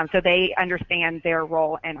 so they understand their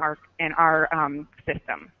role in our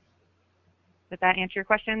system. Did that answer your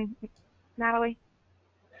question, Natalie?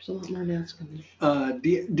 There's a lot more notes coming.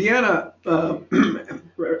 Deanna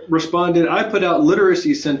responded, I put out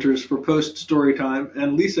literacy centers for post-story time,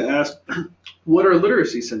 and Lisa asked, what are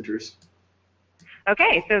literacy centers?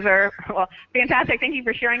 Okay, those are, well, fantastic. Thank you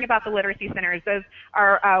for sharing about the literacy centers. Those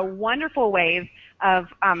are wonderful ways of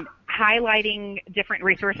highlighting different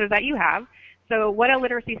resources that you have. So what a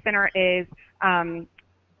literacy center is,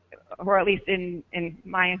 or at least in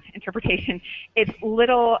my interpretation, it's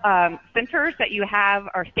little centers that you have,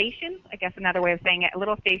 or stations, I guess another way of saying it,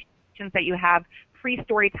 little stations that you have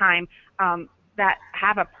pre-story time that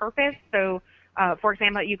have a purpose. So, for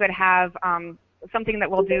example, you could have something that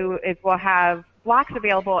we'll do is we'll have blocks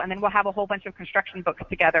available, and then we'll have a whole bunch of construction books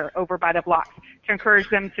together over by the blocks to encourage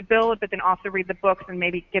them to build, but then also read the books and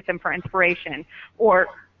maybe get them for inspiration. Or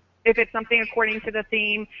if it's something according to the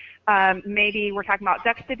theme, maybe we're talking about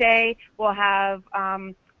ducks today, we'll have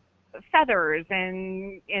feathers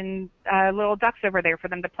and little ducks over there for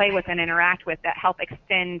them to play with and interact with that help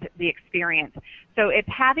extend the experience. So it's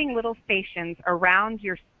having little stations around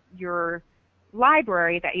your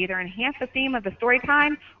library that either enhance the theme of the story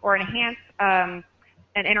time or enhance an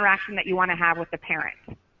interaction that you want to have with the parent.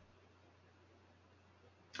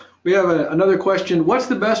 We have another question. What's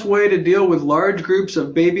the best way to deal with large groups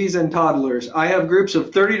of babies and toddlers? I have groups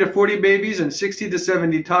of 30 to 40 babies and 60 to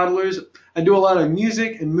 70 toddlers. I do a lot of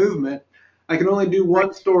music and movement. I can only do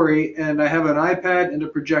one story, and I have an iPad and a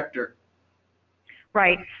projector.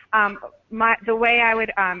 Right. The way I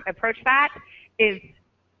would approach that is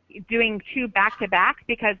doing 2 back-to-back,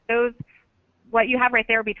 because what you have right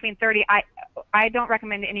there between 30, I don't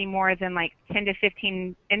recommend any more than like 10 to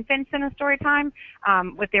 15 infants in a story time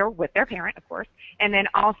with their parent, of course, and then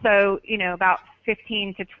also about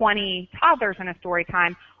 15 to 20 toddlers in a story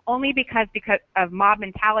time, only because of mob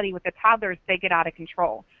mentality with the toddlers, they get out of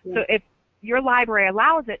control. Yeah. So if your library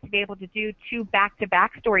allows it to be able to do 2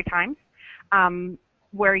 back-to-back story times,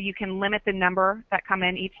 where you can limit the number that come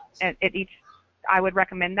in at each, I would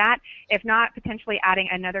recommend that. If not, potentially adding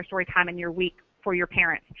another story time in your week for your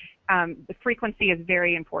parents. The frequency is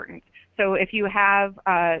very important. So if you have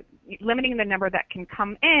limiting the number that can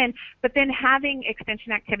come in, but then having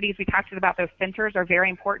extension activities, we talked about those centers are very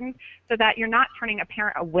important, so that you're not turning a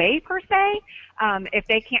parent away per se. If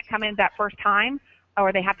they can't come in that first time,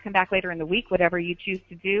 or they have to come back later in the week, whatever you choose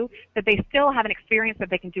to do, that they still have an experience that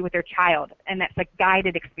they can do with their child, and that's a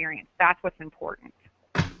guided experience. That's what's important.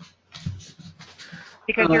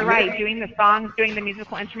 Because you're right, doing the songs, doing the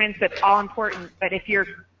musical instruments, that's all important, but if you're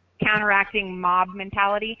counteracting mob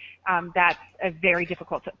mentality, that's a very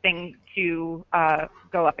difficult thing to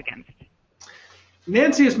go up against.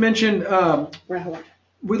 Nancy has mentioned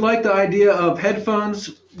we like the idea of headphones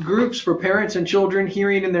groups for parents and children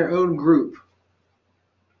hearing in their own group.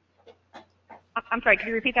 I'm sorry, can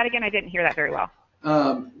you repeat that again? I didn't hear that very well.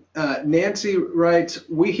 Nancy writes,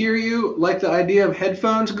 we hear you, like the idea of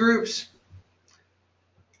headphones groups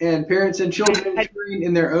and parents and children hearing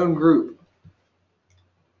in their own group.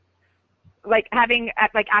 Like having,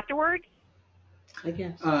 like afterwards? I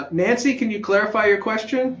guess. Nancy, can you clarify your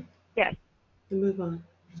question? Yes. We'll move on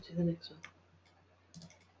to the next one.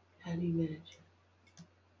 How do you manage?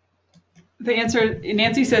 The answer,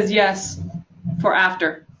 Nancy says yes for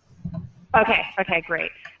after. Okay, great.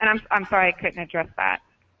 And I'm sorry I couldn't address that.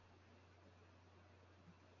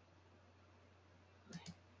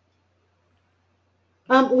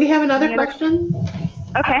 We have another question.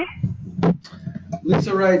 Okay.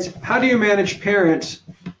 Lisa writes, how do you manage parents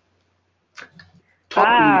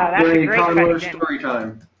talking during toddler story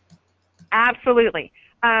time? Absolutely.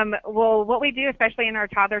 Well, what we do, especially in our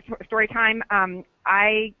toddler story time,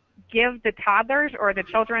 I give the toddlers or the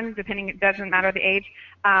children, depending, it doesn't matter the age,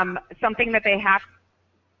 something that they have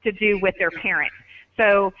to do with their parent.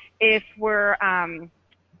 So if we're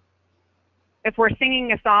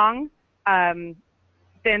singing a song,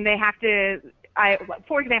 then they have to,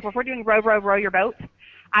 for example, if we're doing row, row, row your boat,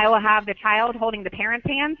 I will have the child holding the parent's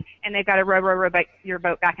hands, and they've got to row, row, row your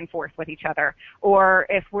boat back and forth with each other. Or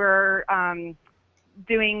if we're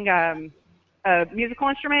doing a musical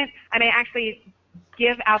instrument, I may actually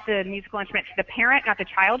give out the musical instrument to the parent, not the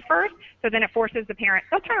child first, so then it forces the parent,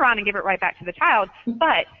 they'll turn around and give it right back to the child,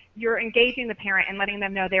 but you're engaging the parent and letting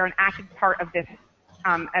them know they're an active part of this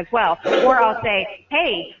as well. Or I'll say,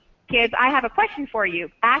 hey, kids, I have a question for you.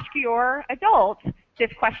 Ask your adult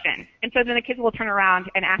this question. And so then the kids will turn around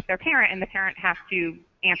and ask their parent, and the parent has to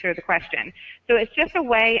answer the question. So it's just a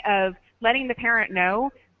way of letting the parent know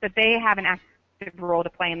that they have an active role to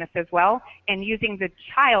play in this as well, and using the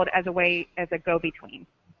child as a way, as a go-between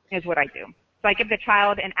is what I do. So I give the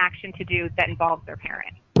child an action to do that involves their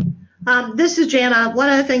parent. This is Jana. One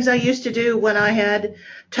of the things I used to do when I had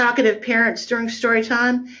talkative parents during story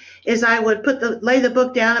time is I would lay the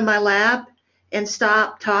book down in my lap and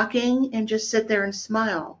stop talking and just sit there and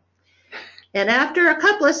smile. And after a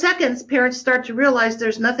couple of seconds, parents start to realize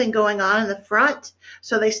there's nothing going on in the front,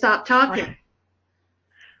 so they stop talking. Right.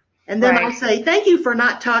 And then I'll say, thank you for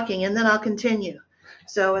not talking, and then I'll continue.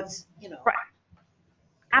 So it's, Right.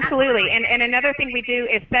 Absolutely. And another thing we do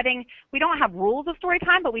is we don't have rules of story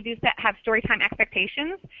time, but we do have story time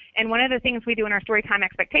expectations. And one of the things we do in our story time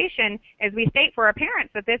expectation is we state for our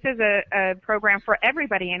parents that this is a program for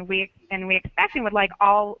everybody, and we expect and would like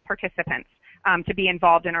all participants to be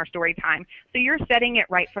involved in our story time. So you're setting it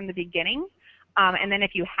right from the beginning. And then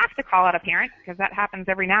if you have to call out a parent, because that happens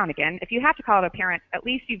every now and again, if you have to call out a parent, at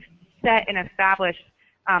least you've set and established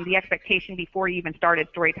the expectation before you even started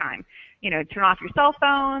story time. Turn off your cell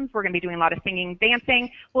phones. We're going to be doing a lot of singing,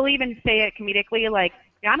 dancing. We'll even say it comedically, like,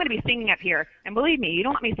 I'm going to be singing up here. And believe me, you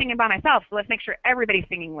don't want me singing by myself, so let's make sure everybody's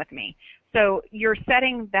singing with me. So you're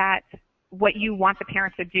setting what you want the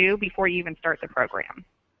parents to do before you even start the program.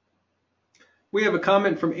 We have a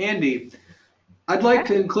comment from Andy. I'd like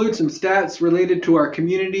to include some stats related to our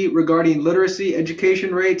community regarding literacy,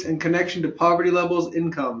 education rates, and connection to poverty levels,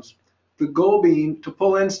 incomes. The goal being to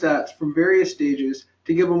pull in stats from various stages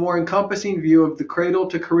to give a more encompassing view of the cradle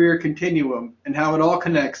to career continuum and how it all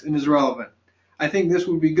connects and is relevant. I think this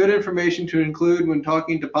would be good information to include when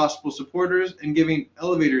talking to possible supporters and giving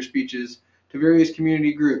elevator speeches to various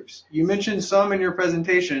community groups. You mentioned some in your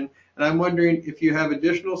presentation, and I'm wondering if you have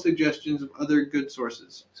additional suggestions of other good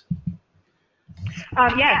sources.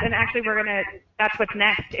 Yes, and actually that's what's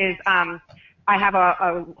next is I have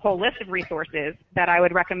a whole list of resources that I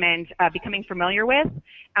would recommend becoming familiar with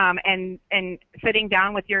and sitting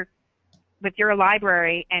down with your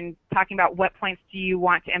library and talking about what points do you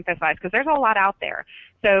want to emphasize, because there's a lot out there.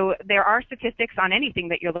 So there are statistics on anything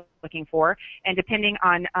that you're looking for, and depending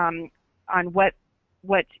on what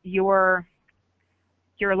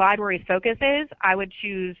your library's focus is, I would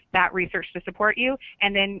choose that research to support you,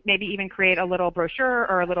 and then maybe even create a little brochure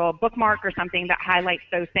or a little bookmark or something that highlights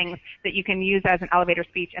those things that you can use as an elevator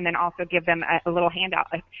speech, and then also give them a little handout.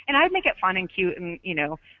 And I would make it fun and cute, and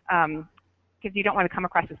because you don't want to come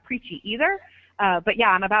across as preachy either. But yeah,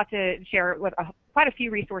 I'm about to share with quite a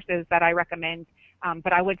few resources that I recommend,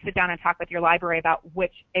 but I would sit down and talk with your library about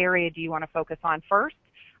which area do you want to focus on first.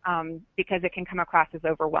 Because it can come across as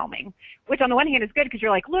overwhelming, which on the one hand is good because you're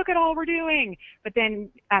like, look at all we're doing. But then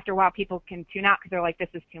after a while, people can tune out because they're like, this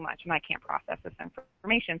is too much and I can't process this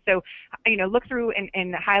information. So, look through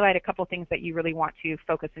and highlight a couple things that you really want to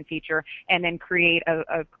focus and feature, and then create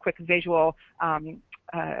a quick visual, and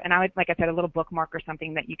I would, like I said, a little bookmark or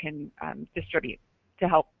something that you can distribute to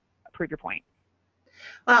help prove your point.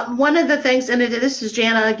 One of the things, and this is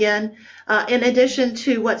Jana again, in addition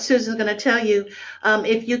to what Susan's going to tell you,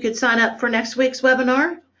 if you could sign up for next week's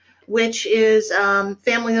webinar, which is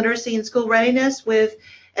Family Literacy and School Readiness with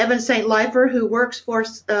Evan St. Leifer, who works for,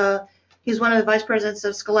 he's one of the vice presidents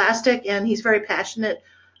of Scholastic, and he's very passionate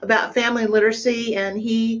about family literacy, and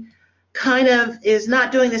he kind of is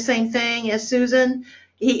not doing the same thing as Susan.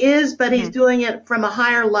 He is, but he's doing it from a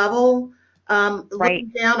higher level. Looking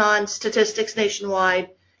down on statistics nationwide,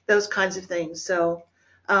 those kinds of things. So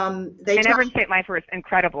and Evan St. Leifer is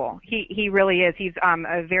incredible. He really is. He's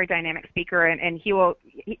a very dynamic speaker, and he's going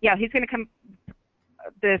to come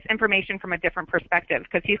this information from a different perspective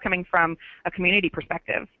because he's coming from a community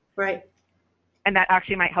perspective. Right. And that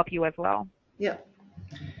actually might help you as well. Yep.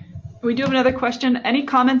 We do have another question. Any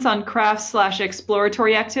comments on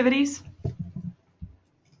crafts/exploratory activities?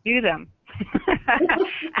 Do them.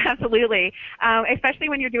 Absolutely, especially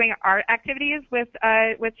when you're doing art activities with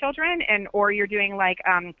children, or you're doing like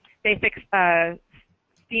basic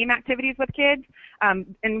STEAM activities with kids,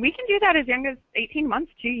 and we can do that as young as 18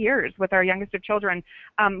 months, 2 years with our youngest of children.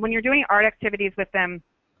 When you're doing art activities with them,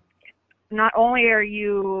 not only are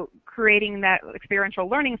you creating that experiential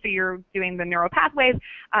learning, so you're doing the neural pathways,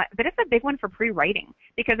 but it's a big one for pre-writing,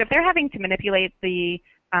 because if they're having to manipulate the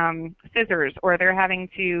scissors, or they're having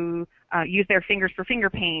to use their fingers for finger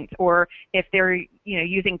paint, or if they're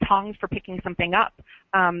using tongs for picking something up,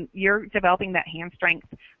 you're developing that hand strength.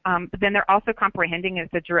 But then they're also comprehending as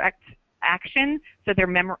a direct action, so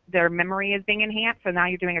their memory is being enhanced. So now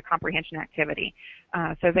you're doing a comprehension activity.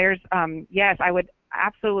 So there's yes, I would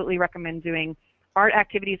absolutely recommend doing art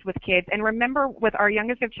activities with kids. And remember, with our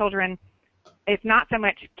youngest of children, it's not so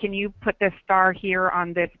much can you put this star here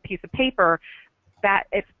on this piece of paper. That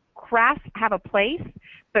if crafts have a place,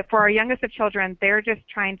 but for our youngest of children, they're just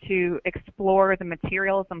trying to explore the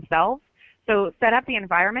materials themselves. So set up the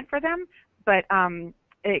environment for them, but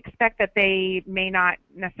expect that they may not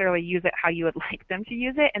necessarily use it how you would like them to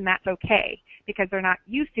use it, and that's okay, because they're not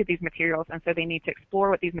used to these materials, and so they need to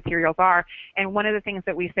explore what these materials are. And one of the things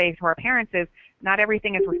that we say to our parents is, not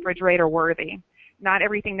everything is refrigerator worthy. Not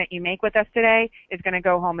everything that you make with us today is going to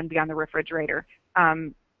go home and be on the refrigerator,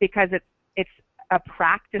 because it's a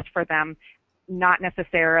practice for them, not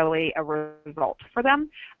necessarily a result for them.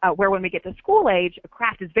 Where when we get to school age, a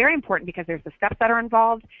craft is very important because there's the steps that are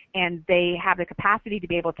involved, and they have the capacity to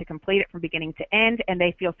be able to complete it from beginning to end, and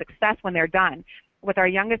they feel success when they're done. With our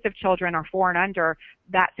youngest of children, our 4 and under,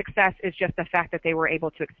 that success is just the fact that they were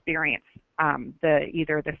able to experience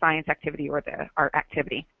either the science activity or the art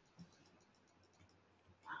activity.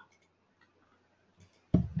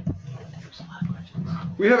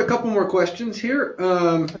 We have a couple more questions here.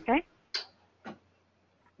 Okay.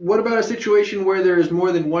 What about a situation where there is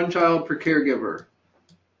more than one child per caregiver?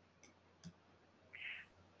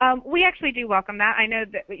 We actually do welcome that. I know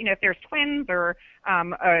that if there's twins or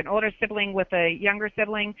an older sibling with a younger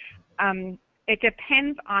sibling, It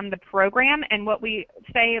depends on the program and what we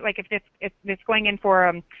say. Like if it's going in for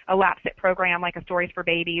a LAPSIT program, like a Stories for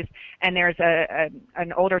Babies, and there's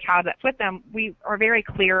an older child that's with them, we are very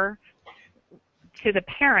clear to the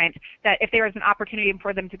parent that if there is an opportunity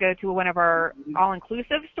for them to go to one of our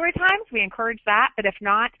all-inclusive story times, we encourage that. But if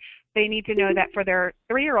not, they need to know that for their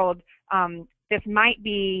 3-year-old, this might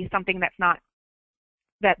be something that's not,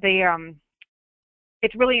 that they,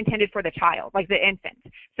 it's really intended for the child, like the infant.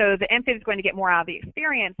 So the infant is going to get more out of the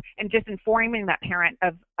experience, and just informing that parent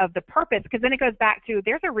of the purpose, because then it goes back to,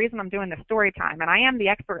 there's a reason I'm doing the story time, and I am the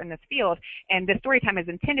expert in this field, and the story time is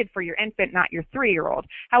intended for your infant, not your 3-year-old.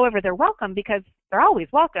 However, they're welcome because they're always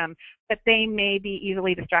welcome, but they may be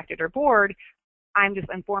easily distracted or bored. I'm just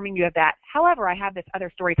informing you of that. However, I have this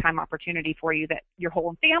other story time opportunity for you that your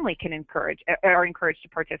whole family can are encouraged to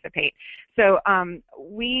participate. So I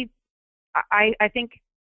think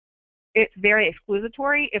it's very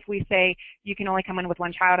exclusatory if we say you can only come in with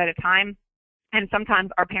one child at a time. And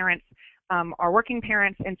sometimes our parents are working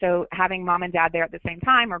parents, and so having mom and dad there at the same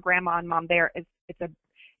time, or grandma and mom there, it's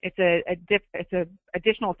a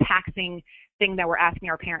additional taxing thing that we're asking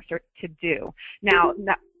our parents to do. Now,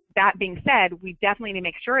 that being said, we definitely need to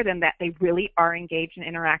make sure then that they really are engaged and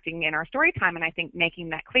interacting in our story time. And I think making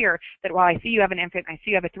that clear that while I see you have an infant, I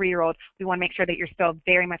see you have a 3-year-old, we want to make sure that you're still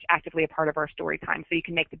very much actively a part of our story time so you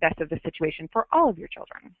can make the best of the situation for all of your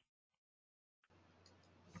children.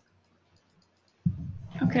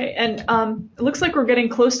 Okay, and it looks like we're getting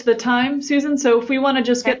close to the time, Susan. So if we want to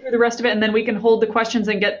just get through the rest of it, and then we can hold the questions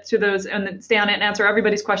and get to those and then stay on it and answer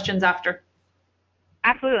everybody's questions after.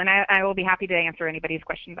 Absolutely, and I will be happy to answer anybody's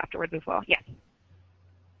questions afterwards as well. Yes.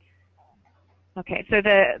 Okay, so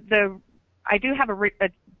I do have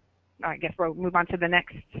I guess we'll move on to the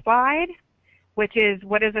next slide, which is,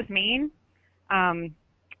 what does this mean?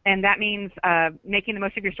 And that means making the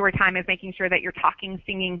most of your story time is making sure that you're talking,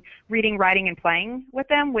 singing, reading, writing, and playing with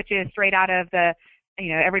them, which is straight out of the,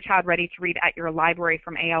 Every Child Ready to Read at Your Library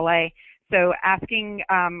from ALA. So asking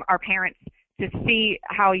our parents to see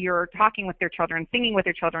how you're talking with their children, singing with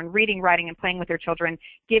their children, reading, writing, and playing with their children,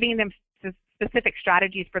 giving them specific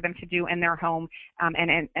strategies for them to do in their home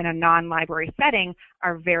and in a non-library setting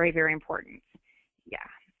are very, very important. Yeah.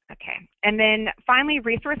 Okay. And then finally,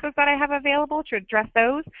 resources that I have available to address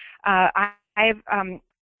those. I've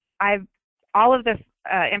all of this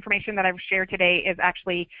information that I've shared today is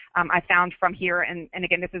actually I found from here, and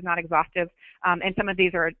again, this is not exhaustive, and some of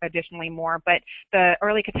these are additionally more. But the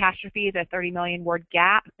early catastrophe, the 30 million word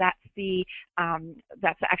gap, that's the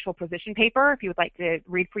actual position paper. If you would like to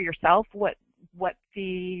read for yourself what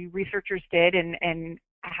the researchers did and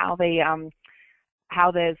how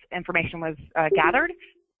this information was gathered.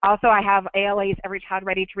 Also, I have ALA's Every Child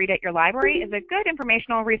Ready to Read at Your Library is a good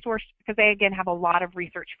informational resource because they, again, have a lot of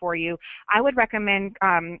research for you. I would recommend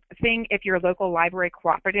seeing if your local library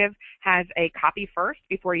cooperative has a copy first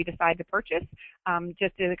before you decide to purchase,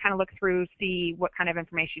 just to kind of look through, see what kind of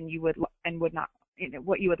information you would and would not,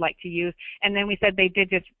 what you would like to use. And then we said they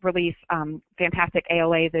did just release fantastic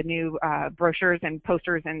ALA, the new brochures and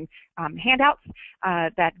posters and handouts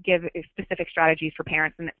that give specific strategies for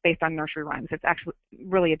parents, and it's based on nursery rhymes. It's actually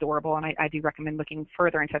really adorable, and I do recommend looking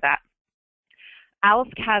further into that.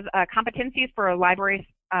 ALSC has competencies for libraries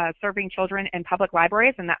serving children in public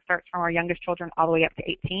libraries, and that starts from our youngest children all the way up to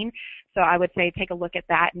 18. So I would say take a look at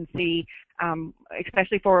that and see,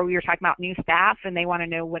 especially for we were talking about new staff and they want to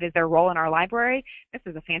know what is their role in our library. This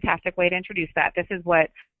is a fantastic way to introduce that. This is what,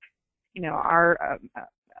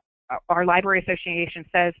 our library association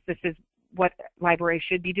says this is what libraries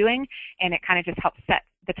should be doing, and it kind of just helps set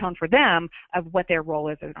the tone for them of what their role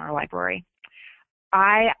is in our library.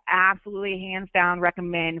 I absolutely, hands down,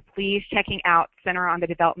 recommend please checking out Center on the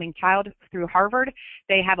Developing Child through Harvard.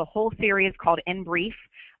 They have a whole series called In Brief,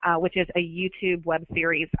 which is a YouTube web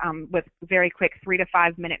series with very quick 3 to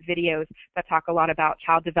 5 minute videos that talk a lot about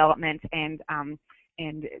child development and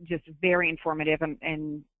just very informative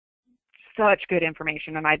and such good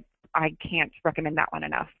information. And I can't recommend that one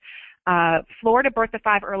enough. Florida Birth to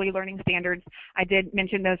 5 Early Learning Standards. I did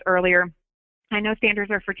mention those earlier. I know standards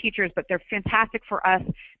are for teachers, but they're fantastic for us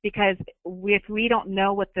because if we don't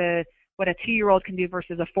know what a 2-year-old can do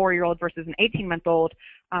versus a 4-year-old versus an 18-month-old,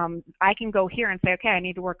 I can go here and say, okay, I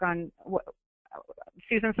need to work on what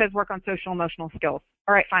Susan says, work on social emotional skills.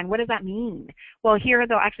 All right, fine. What does that mean? Well, here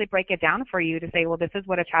they'll actually break it down for you to say, well, this is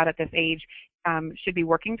what a child at this age should be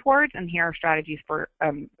working towards, and here are strategies for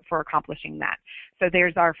accomplishing that. So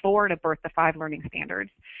there's our Florida Birth to 5 learning standards.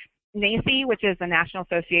 NACE, which is the National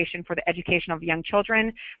Association for the Education of Young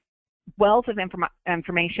Children, wealth of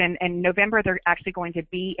information. In November, they're actually going to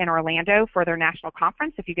be in Orlando for their national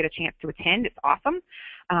conference. If you get a chance to attend, it's awesome.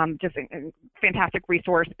 Just a fantastic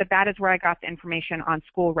resource. But that is where I got the information on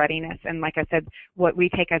school readiness. And like I said, what we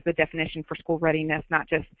take as the definition for school readiness, not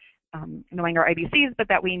just knowing our ABCs, but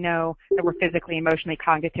that we know that we're physically, emotionally,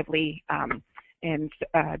 cognitively, and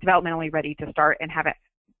developmentally ready to start and have a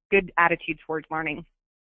good attitude towards learning.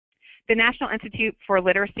 The National Institute for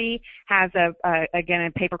Literacy has, again,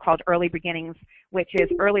 a paper called Early Beginnings, which is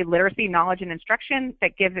early literacy, knowledge, and instruction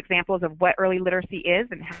that gives examples of what early literacy is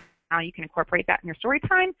and how you can incorporate that in your story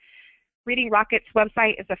time. Reading Rocket's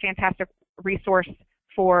website is a fantastic resource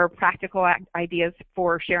for practical ideas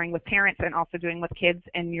for sharing with parents and also doing with kids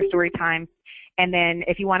in your story time. And then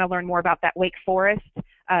if you want to learn more about that Wake Forest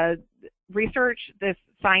research, this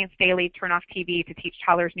Science Daily Turn Off TV to Teach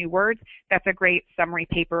Toddlers New Words, that's a great summary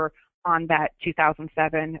paper on that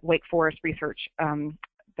 2007 Wake Forest research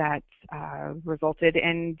that resulted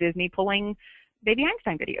in Disney pulling Baby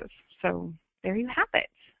Einstein videos. So there you have it.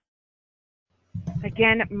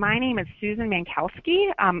 Again, my name is Susan Mankowski.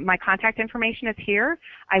 My contact information is here.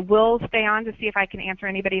 I will stay on to see if I can answer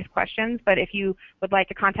anybody's questions, but if you would like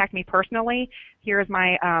to contact me personally, here's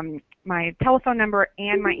my my telephone number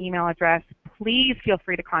and my email address. Please feel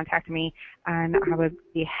free to contact me, and I would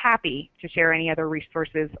be happy to share any other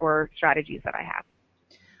resources or strategies that I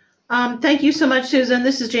have. Thank you so much, Susan.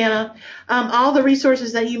 This is Jana. All the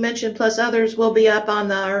resources that you mentioned, plus others, will be up on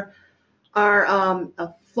our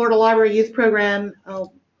Florida Library Youth Program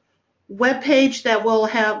webpage that will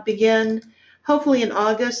begin hopefully in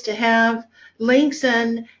August to have links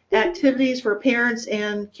and activities for parents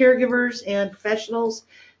and caregivers and professionals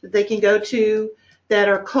that they can go to that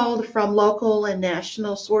are culled from local and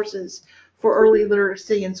national sources for early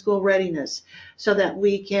literacy and school readiness, so that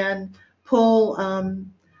we can pull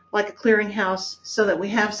like a clearinghouse so that we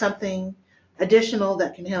have something additional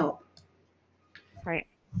that can help. Right.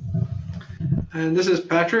 And this is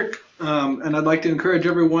Patrick, and I'd like to encourage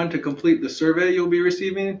everyone to complete the survey you'll be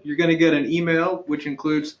receiving. You're going to get an email which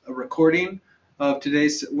includes a recording of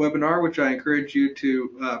today's webinar, which I encourage you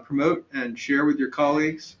to promote and share with your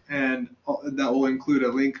colleagues, and that will include a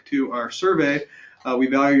link to our survey. We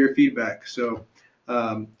value your feedback, so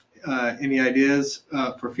any ideas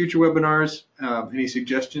for future webinars, any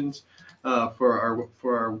suggestions for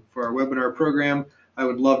our webinar program, I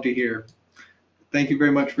would love to hear. Thank you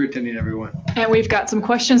very much for attending, everyone. And we've got some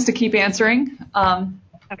questions to keep answering.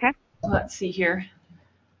 Okay. Let's see here.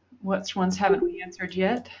 Which ones haven't we answered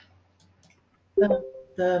yet?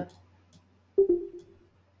 The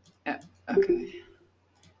Yeah, okay.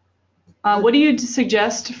 What do you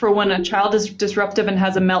suggest for when a child is disruptive and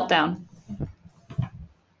has a meltdown? Oh,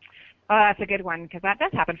 that's a good one, because that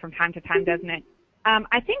does happen from time to time, doesn't it?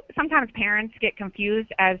 I think sometimes parents get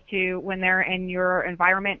confused as to when they're in your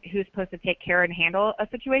environment who's supposed to take care and handle a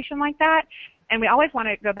situation like that. And we always want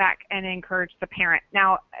to go back and encourage the parent.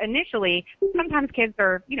 Now, initially, sometimes kids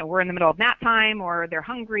are, we're in the middle of nap time or they're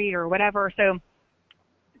hungry or whatever. So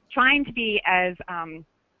trying to be as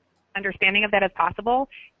understanding of that as possible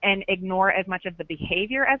and ignore as much of the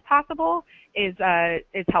behavior as possible is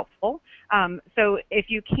helpful. So if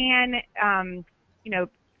you can,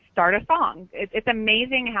 start a song. It's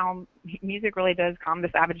amazing how music really does calm the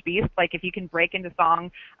savage beast. Like if you can break into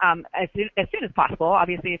song as soon as possible.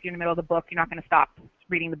 Obviously, if you're in the middle of the book, you're not going to stop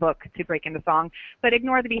reading the book to break into song, but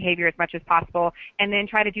ignore the behavior as much as possible, and then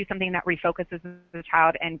try to do something that refocuses the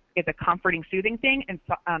child and is a comforting, soothing thing, and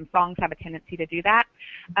songs have a tendency to do that.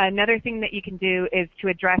 Another thing that you can do is to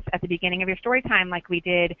address at the beginning of your story time, like we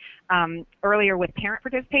did earlier with parent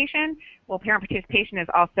participation. Well, parent participation is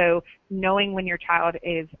also knowing when your child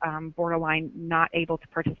is borderline not able to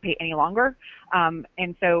participate any longer.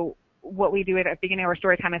 And so what we do at the beginning of our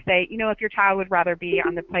story time is say, if your child would rather be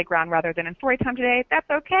on the playground rather than in story time today, that's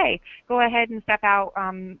okay. Go ahead and step out,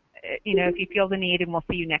 if you feel the need, and we'll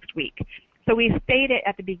see you next week. So we state it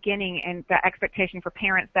at the beginning, and the expectation for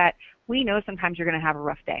parents that we know sometimes you're going to have a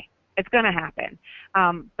rough day. It's going to happen.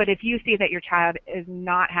 But if you see that your child is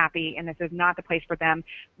not happy and this is not the place for them,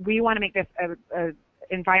 we want to make this a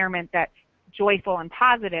environment that's joyful and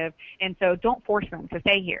positive, and so don't force them to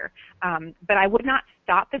stay here. But I would not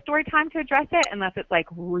stop the story time to address it unless it's like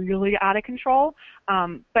really out of control.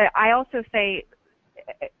 But I also say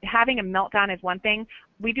having a meltdown is one thing.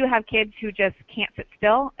 We do have kids who just can't sit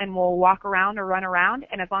still and will walk around or run around,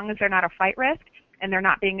 and as long as they're not a flight risk and they're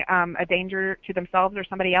not being a danger to themselves or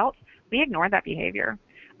somebody else, we ignore that behavior.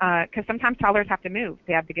 because sometimes toddlers have to move.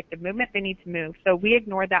 They have the gift of movement. They need to move. So we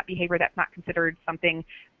ignore that behavior. That's not considered something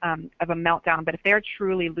of a meltdown. But if they're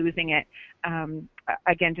truly losing it,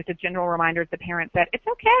 again, just a general reminder to the parents that it's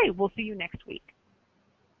okay. We'll see you next week.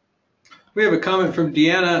 We have a comment from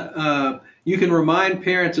Deanna. You can remind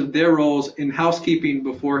parents of their roles in housekeeping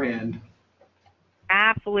beforehand.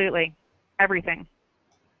 Absolutely. Everything.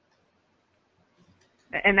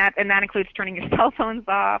 And that includes turning your cell phones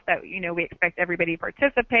off. That we expect everybody to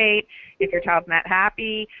participate. If your child's not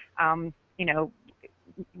happy,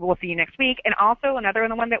 we'll see you next week. And also another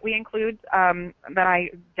one that we include that I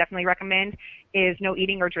definitely recommend is no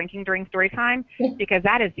eating or drinking during story time, because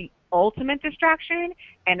that is the ultimate distraction,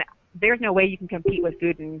 and there's no way you can compete with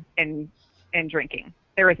food and drinking.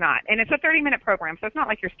 There is not. And it's a 30-minute program, so it's not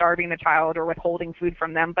like you're starving the child or withholding food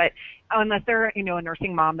from them, but unless they're, a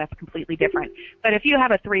nursing mom, that's completely different. But if you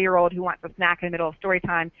have a 3-year-old who wants a snack in the middle of story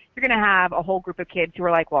time, you're going to have a whole group of kids who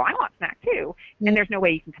are like, well, I want a snack too, and there's no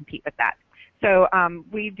way you can compete with that. So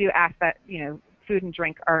we do ask that, food and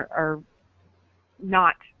drink are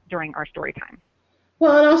not during our story time.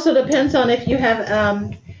 Well, it also depends on if you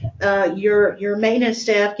have your maintenance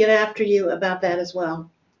staff get after you about that as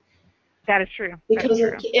well. That is true. Because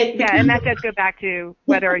that's true. And that does go back to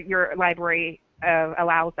whether your library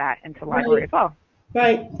allows that into the library as well.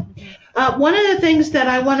 Right. One of the things that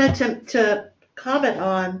I wanted to comment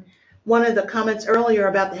on, one of the comments earlier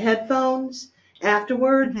about the headphones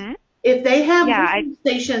afterwards, if they have listening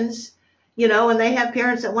stations, and they have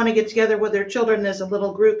parents that want to get together with their children as a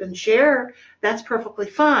little group and share, that's perfectly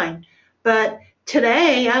fine. But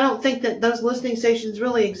today, I don't think that those listening stations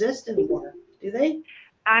really exist anymore. Do they?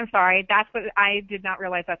 I'm sorry. I did not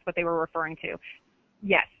realize that's what they were referring to.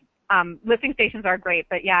 Yes. Listening stations are great,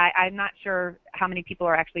 but I'm not sure how many people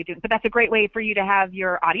are actually doing it. But that's a great way for you to have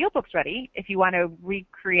your audiobooks ready if you want to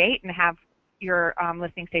recreate and have your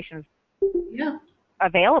listening stations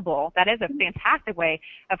available. That is a fantastic way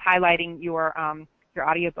of highlighting your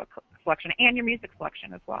audiobook selection and your music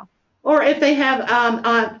selection as well. Or if they have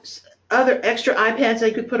other extra iPads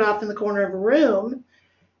they could put off in the corner of a room.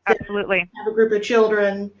 Absolutely. Have a group of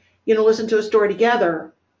children, listen to a story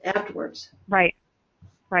together afterwards. Right.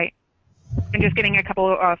 And just getting a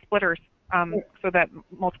couple splitters so that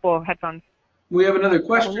multiple headphones. We have another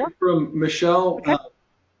question from Michelle. Okay.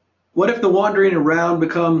 What if the wandering around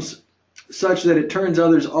becomes such that it turns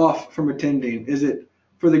others off from attending? Is it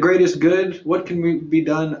for the greatest good? What can be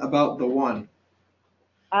done about the one?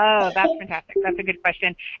 Oh, that's fantastic. That's a good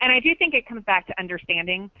question. And I do think it comes back to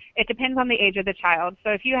understanding. It depends on the age of the child.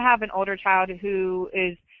 So if you have an older child who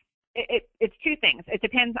is, it's two things. It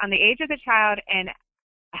depends on the age of the child and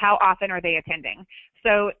how often are they attending.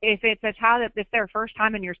 So if it's a child that it's their first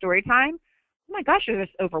time in your story time, oh my gosh, they're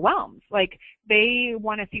just overwhelmed. Like they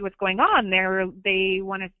want to see what's going on.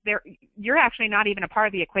 You're actually not even a part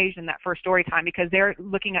of the equation that first story time, because they're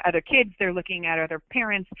looking at other kids, they're looking at other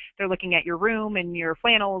parents, they're looking at your room and your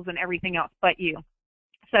flannels and everything else but you.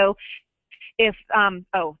 So if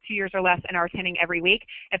 2 years or less and are attending every week,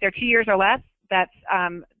 if they're 2 years or less, that's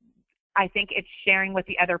I think it's sharing with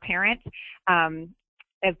the other parent,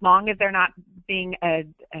 as long as they're not being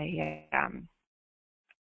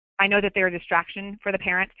I know that they're a distraction for the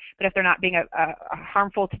parent, but if they're not being a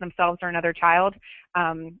harmful to themselves or another child,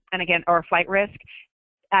 and again, or a flight risk,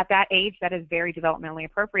 at that age, that is very developmentally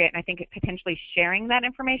appropriate. And I think potentially sharing that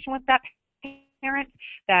information with that parent,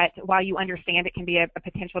 that while you understand it can be a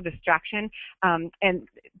potential distraction, and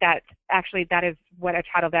that actually that is what a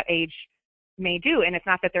child of that age may do. And it's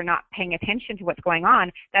not that they're not paying attention to what's going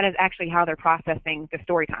on. That is actually how they're processing the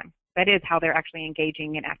story time. That is how they're actually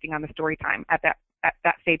engaging and acting on the story time at that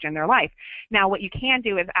stage in their life. Now, what you can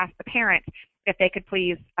do is ask the parent if they could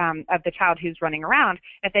please, of the child who's running around,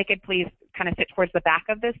 if they could please kind of sit towards the back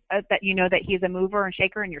of this, that that he's a mover and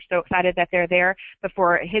shaker and you're so excited that they're there, but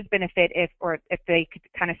for his benefit, if they could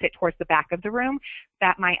kind of sit towards the back of the room,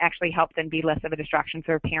 that might actually help them be less of a distraction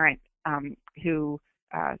for a parent who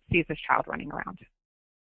sees this child running around.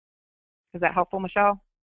 Is that helpful, Michelle?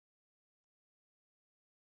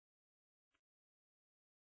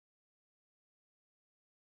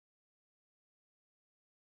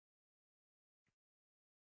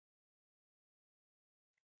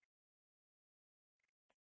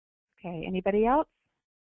 Okay, anybody else?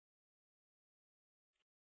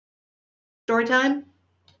 Story time,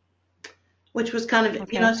 which was kind of,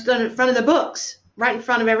 stood in front of the books, right in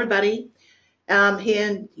front of everybody. And,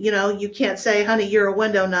 you can't say, honey, you're a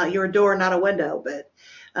window, you're a door, not a window. But,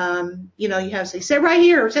 you have to say, sit right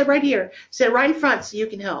here, sit right here, sit right in front so you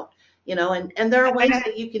can help, and there are ways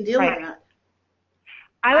that you can deal with that.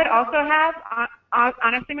 I would also have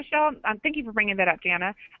honestly, Michelle, thank you for bringing that up,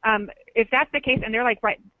 Jana. If that's the case, and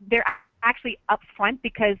they're actually up front,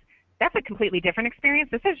 because that's a completely different experience.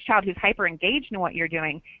 This is a child who's hyper engaged in what you're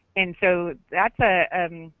doing, and so that's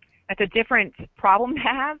a different problem to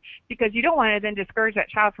have, because you don't want to then discourage that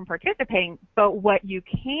child from participating. But what you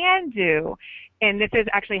can do, and this is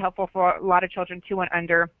actually helpful for a lot of children 2 and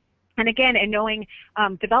under, and again, in knowing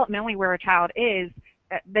developmentally where a child is,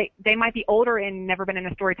 they might be older and never been in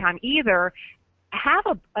a story time either. Have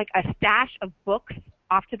a stash of books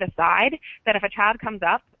off to the side that if a child comes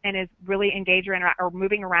up and is really engaged or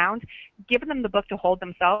moving around, give them the book to hold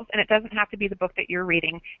themselves, and it doesn't have to be the book that you're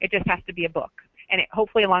reading. It just has to be a book, and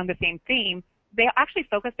hopefully along the same theme. They actually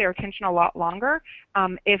focus their attention a lot longer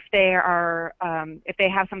if they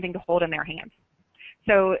have something to hold in their hands.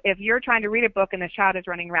 So if you're trying to read a book and the child is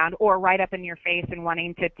running around or right up in your face and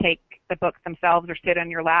wanting to take the books themselves or sit on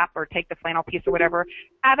your lap or take the flannel piece or whatever,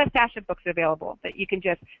 have a stash of books available that you can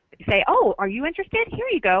just say, oh, are you interested? Here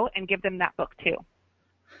you go, and give them that book too.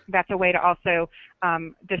 That's a way to also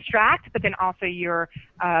distract, but then also you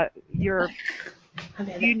know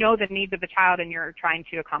the needs of the child and you're trying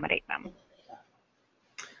to accommodate them.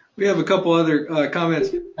 We have a couple other comments.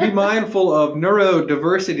 Be mindful of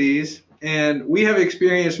neurodiversities. And we have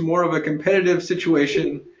experienced more of a competitive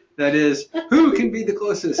situation, that is, who can be the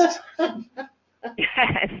closest?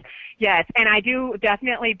 Yes, and I do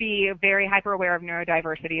definitely be very hyper aware of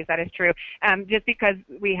neurodiversities. That is true. Just because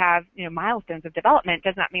we have milestones of development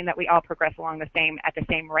does not mean that we all progress along at the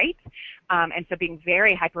same rate. And so being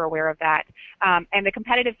very hyper aware of that. And the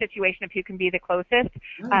competitive situation of who can be the closest,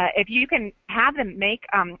 if you can have them make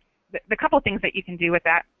the couple things that you can do with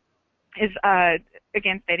that is,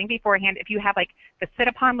 again, stating beforehand, if you have the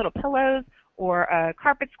sit-upon little pillows or a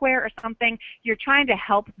carpet square or something, you're trying to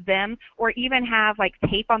help them, or even have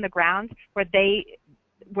tape on the ground where they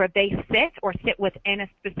sit or sit within a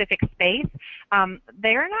specific space.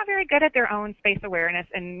 They're not very good at their own space awareness,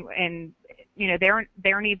 and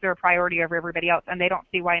their needs are a priority over everybody else, and they don't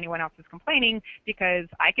see why anyone else is complaining, because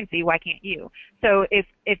I can see, why can't you? So if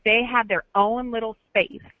they have their own little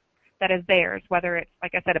space that is theirs, whether it's,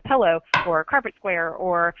 like I said, a pillow or a carpet square,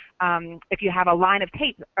 or if you have a line of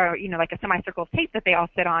tape, or like a semicircle of tape that they all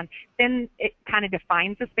sit on, then it kind of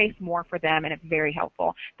defines the space more for them, and it's very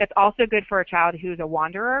helpful. That's also good for a child who's a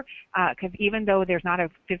wanderer, because even though there's not a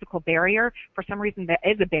physical barrier, for some reason there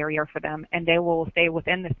is a barrier for them, and they will stay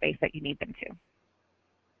within the space that you need them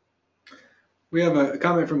to. We have a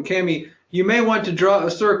comment from Cami. You may want to draw a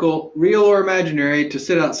circle, real or imaginary, to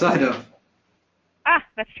sit outside of. Ah,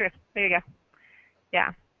 that's true. There you go.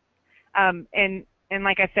 Yeah. And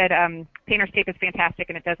like I said, painter's tape is fantastic,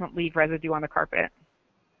 and it doesn't leave residue on the carpet.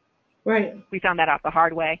 Right. We found that out the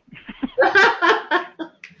hard way.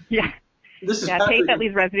 Yeah. This is tape that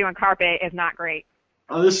leaves residue on carpet is not great.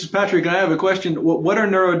 This is Patrick, and I have a question. What are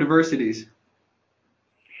neurodiversities?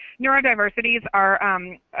 Neurodiversities are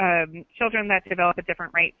children that develop at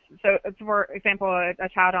different rates. So, for example, a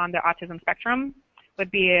child on the autism spectrum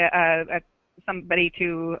would be somebody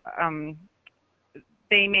to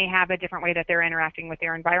they may have a different way that they're interacting with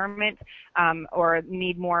their environment, or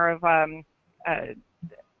need more of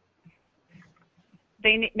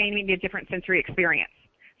they may need a different sensory experience.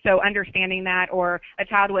 So understanding that, or a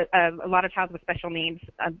child with a lot of children with special needs,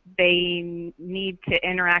 they need to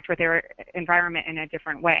interact with their environment in a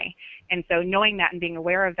different way. And so knowing that and being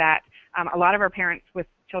aware of that, a lot of our parents with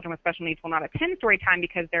children with special needs will not attend story time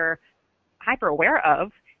because they're hyper aware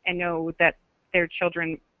of and know that their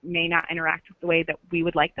children may not interact the way that we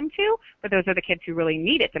would like them to, but those are the kids who really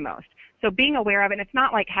need it the most. So being aware of it, and it's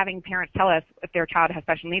not like having parents tell us if their child has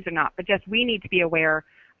special needs or not, but just we need to be aware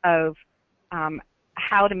of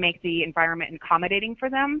how to make the environment accommodating for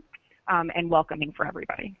them, and welcoming for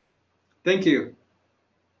everybody. Thank you.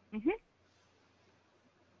 Mm-hmm.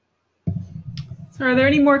 So are there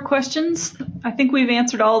any more questions? I think we've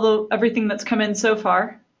answered everything that's come in so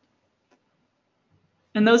far.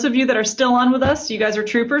 And those of you that are still on with us, you guys are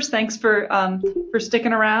troopers. Thanks for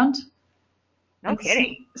sticking around. No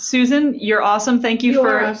kidding. Susan, you're awesome. Thank you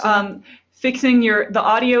for awesome. Fixing the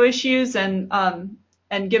audio issues and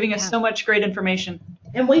giving us so much great information.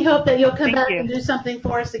 And we hope that you'll come Thank back you. and do something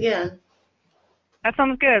for us again. That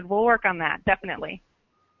sounds good. We'll work on that, definitely.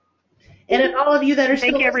 And all of you that are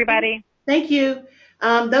still Thank you, listening, everybody. thank you.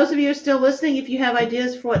 Those of you who are still listening, if you have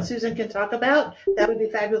ideas for what Susan can talk about, that would be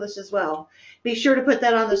fabulous as well. Be sure to put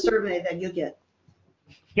that on the survey that you get.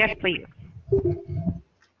 Yes, please.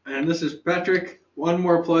 And this is Patrick. One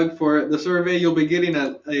more plug for the survey. You'll be getting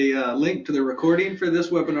a link to the recording for this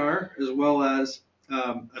webinar, as well as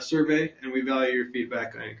a survey, and we value your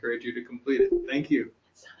feedback. I encourage you to complete it. Thank you.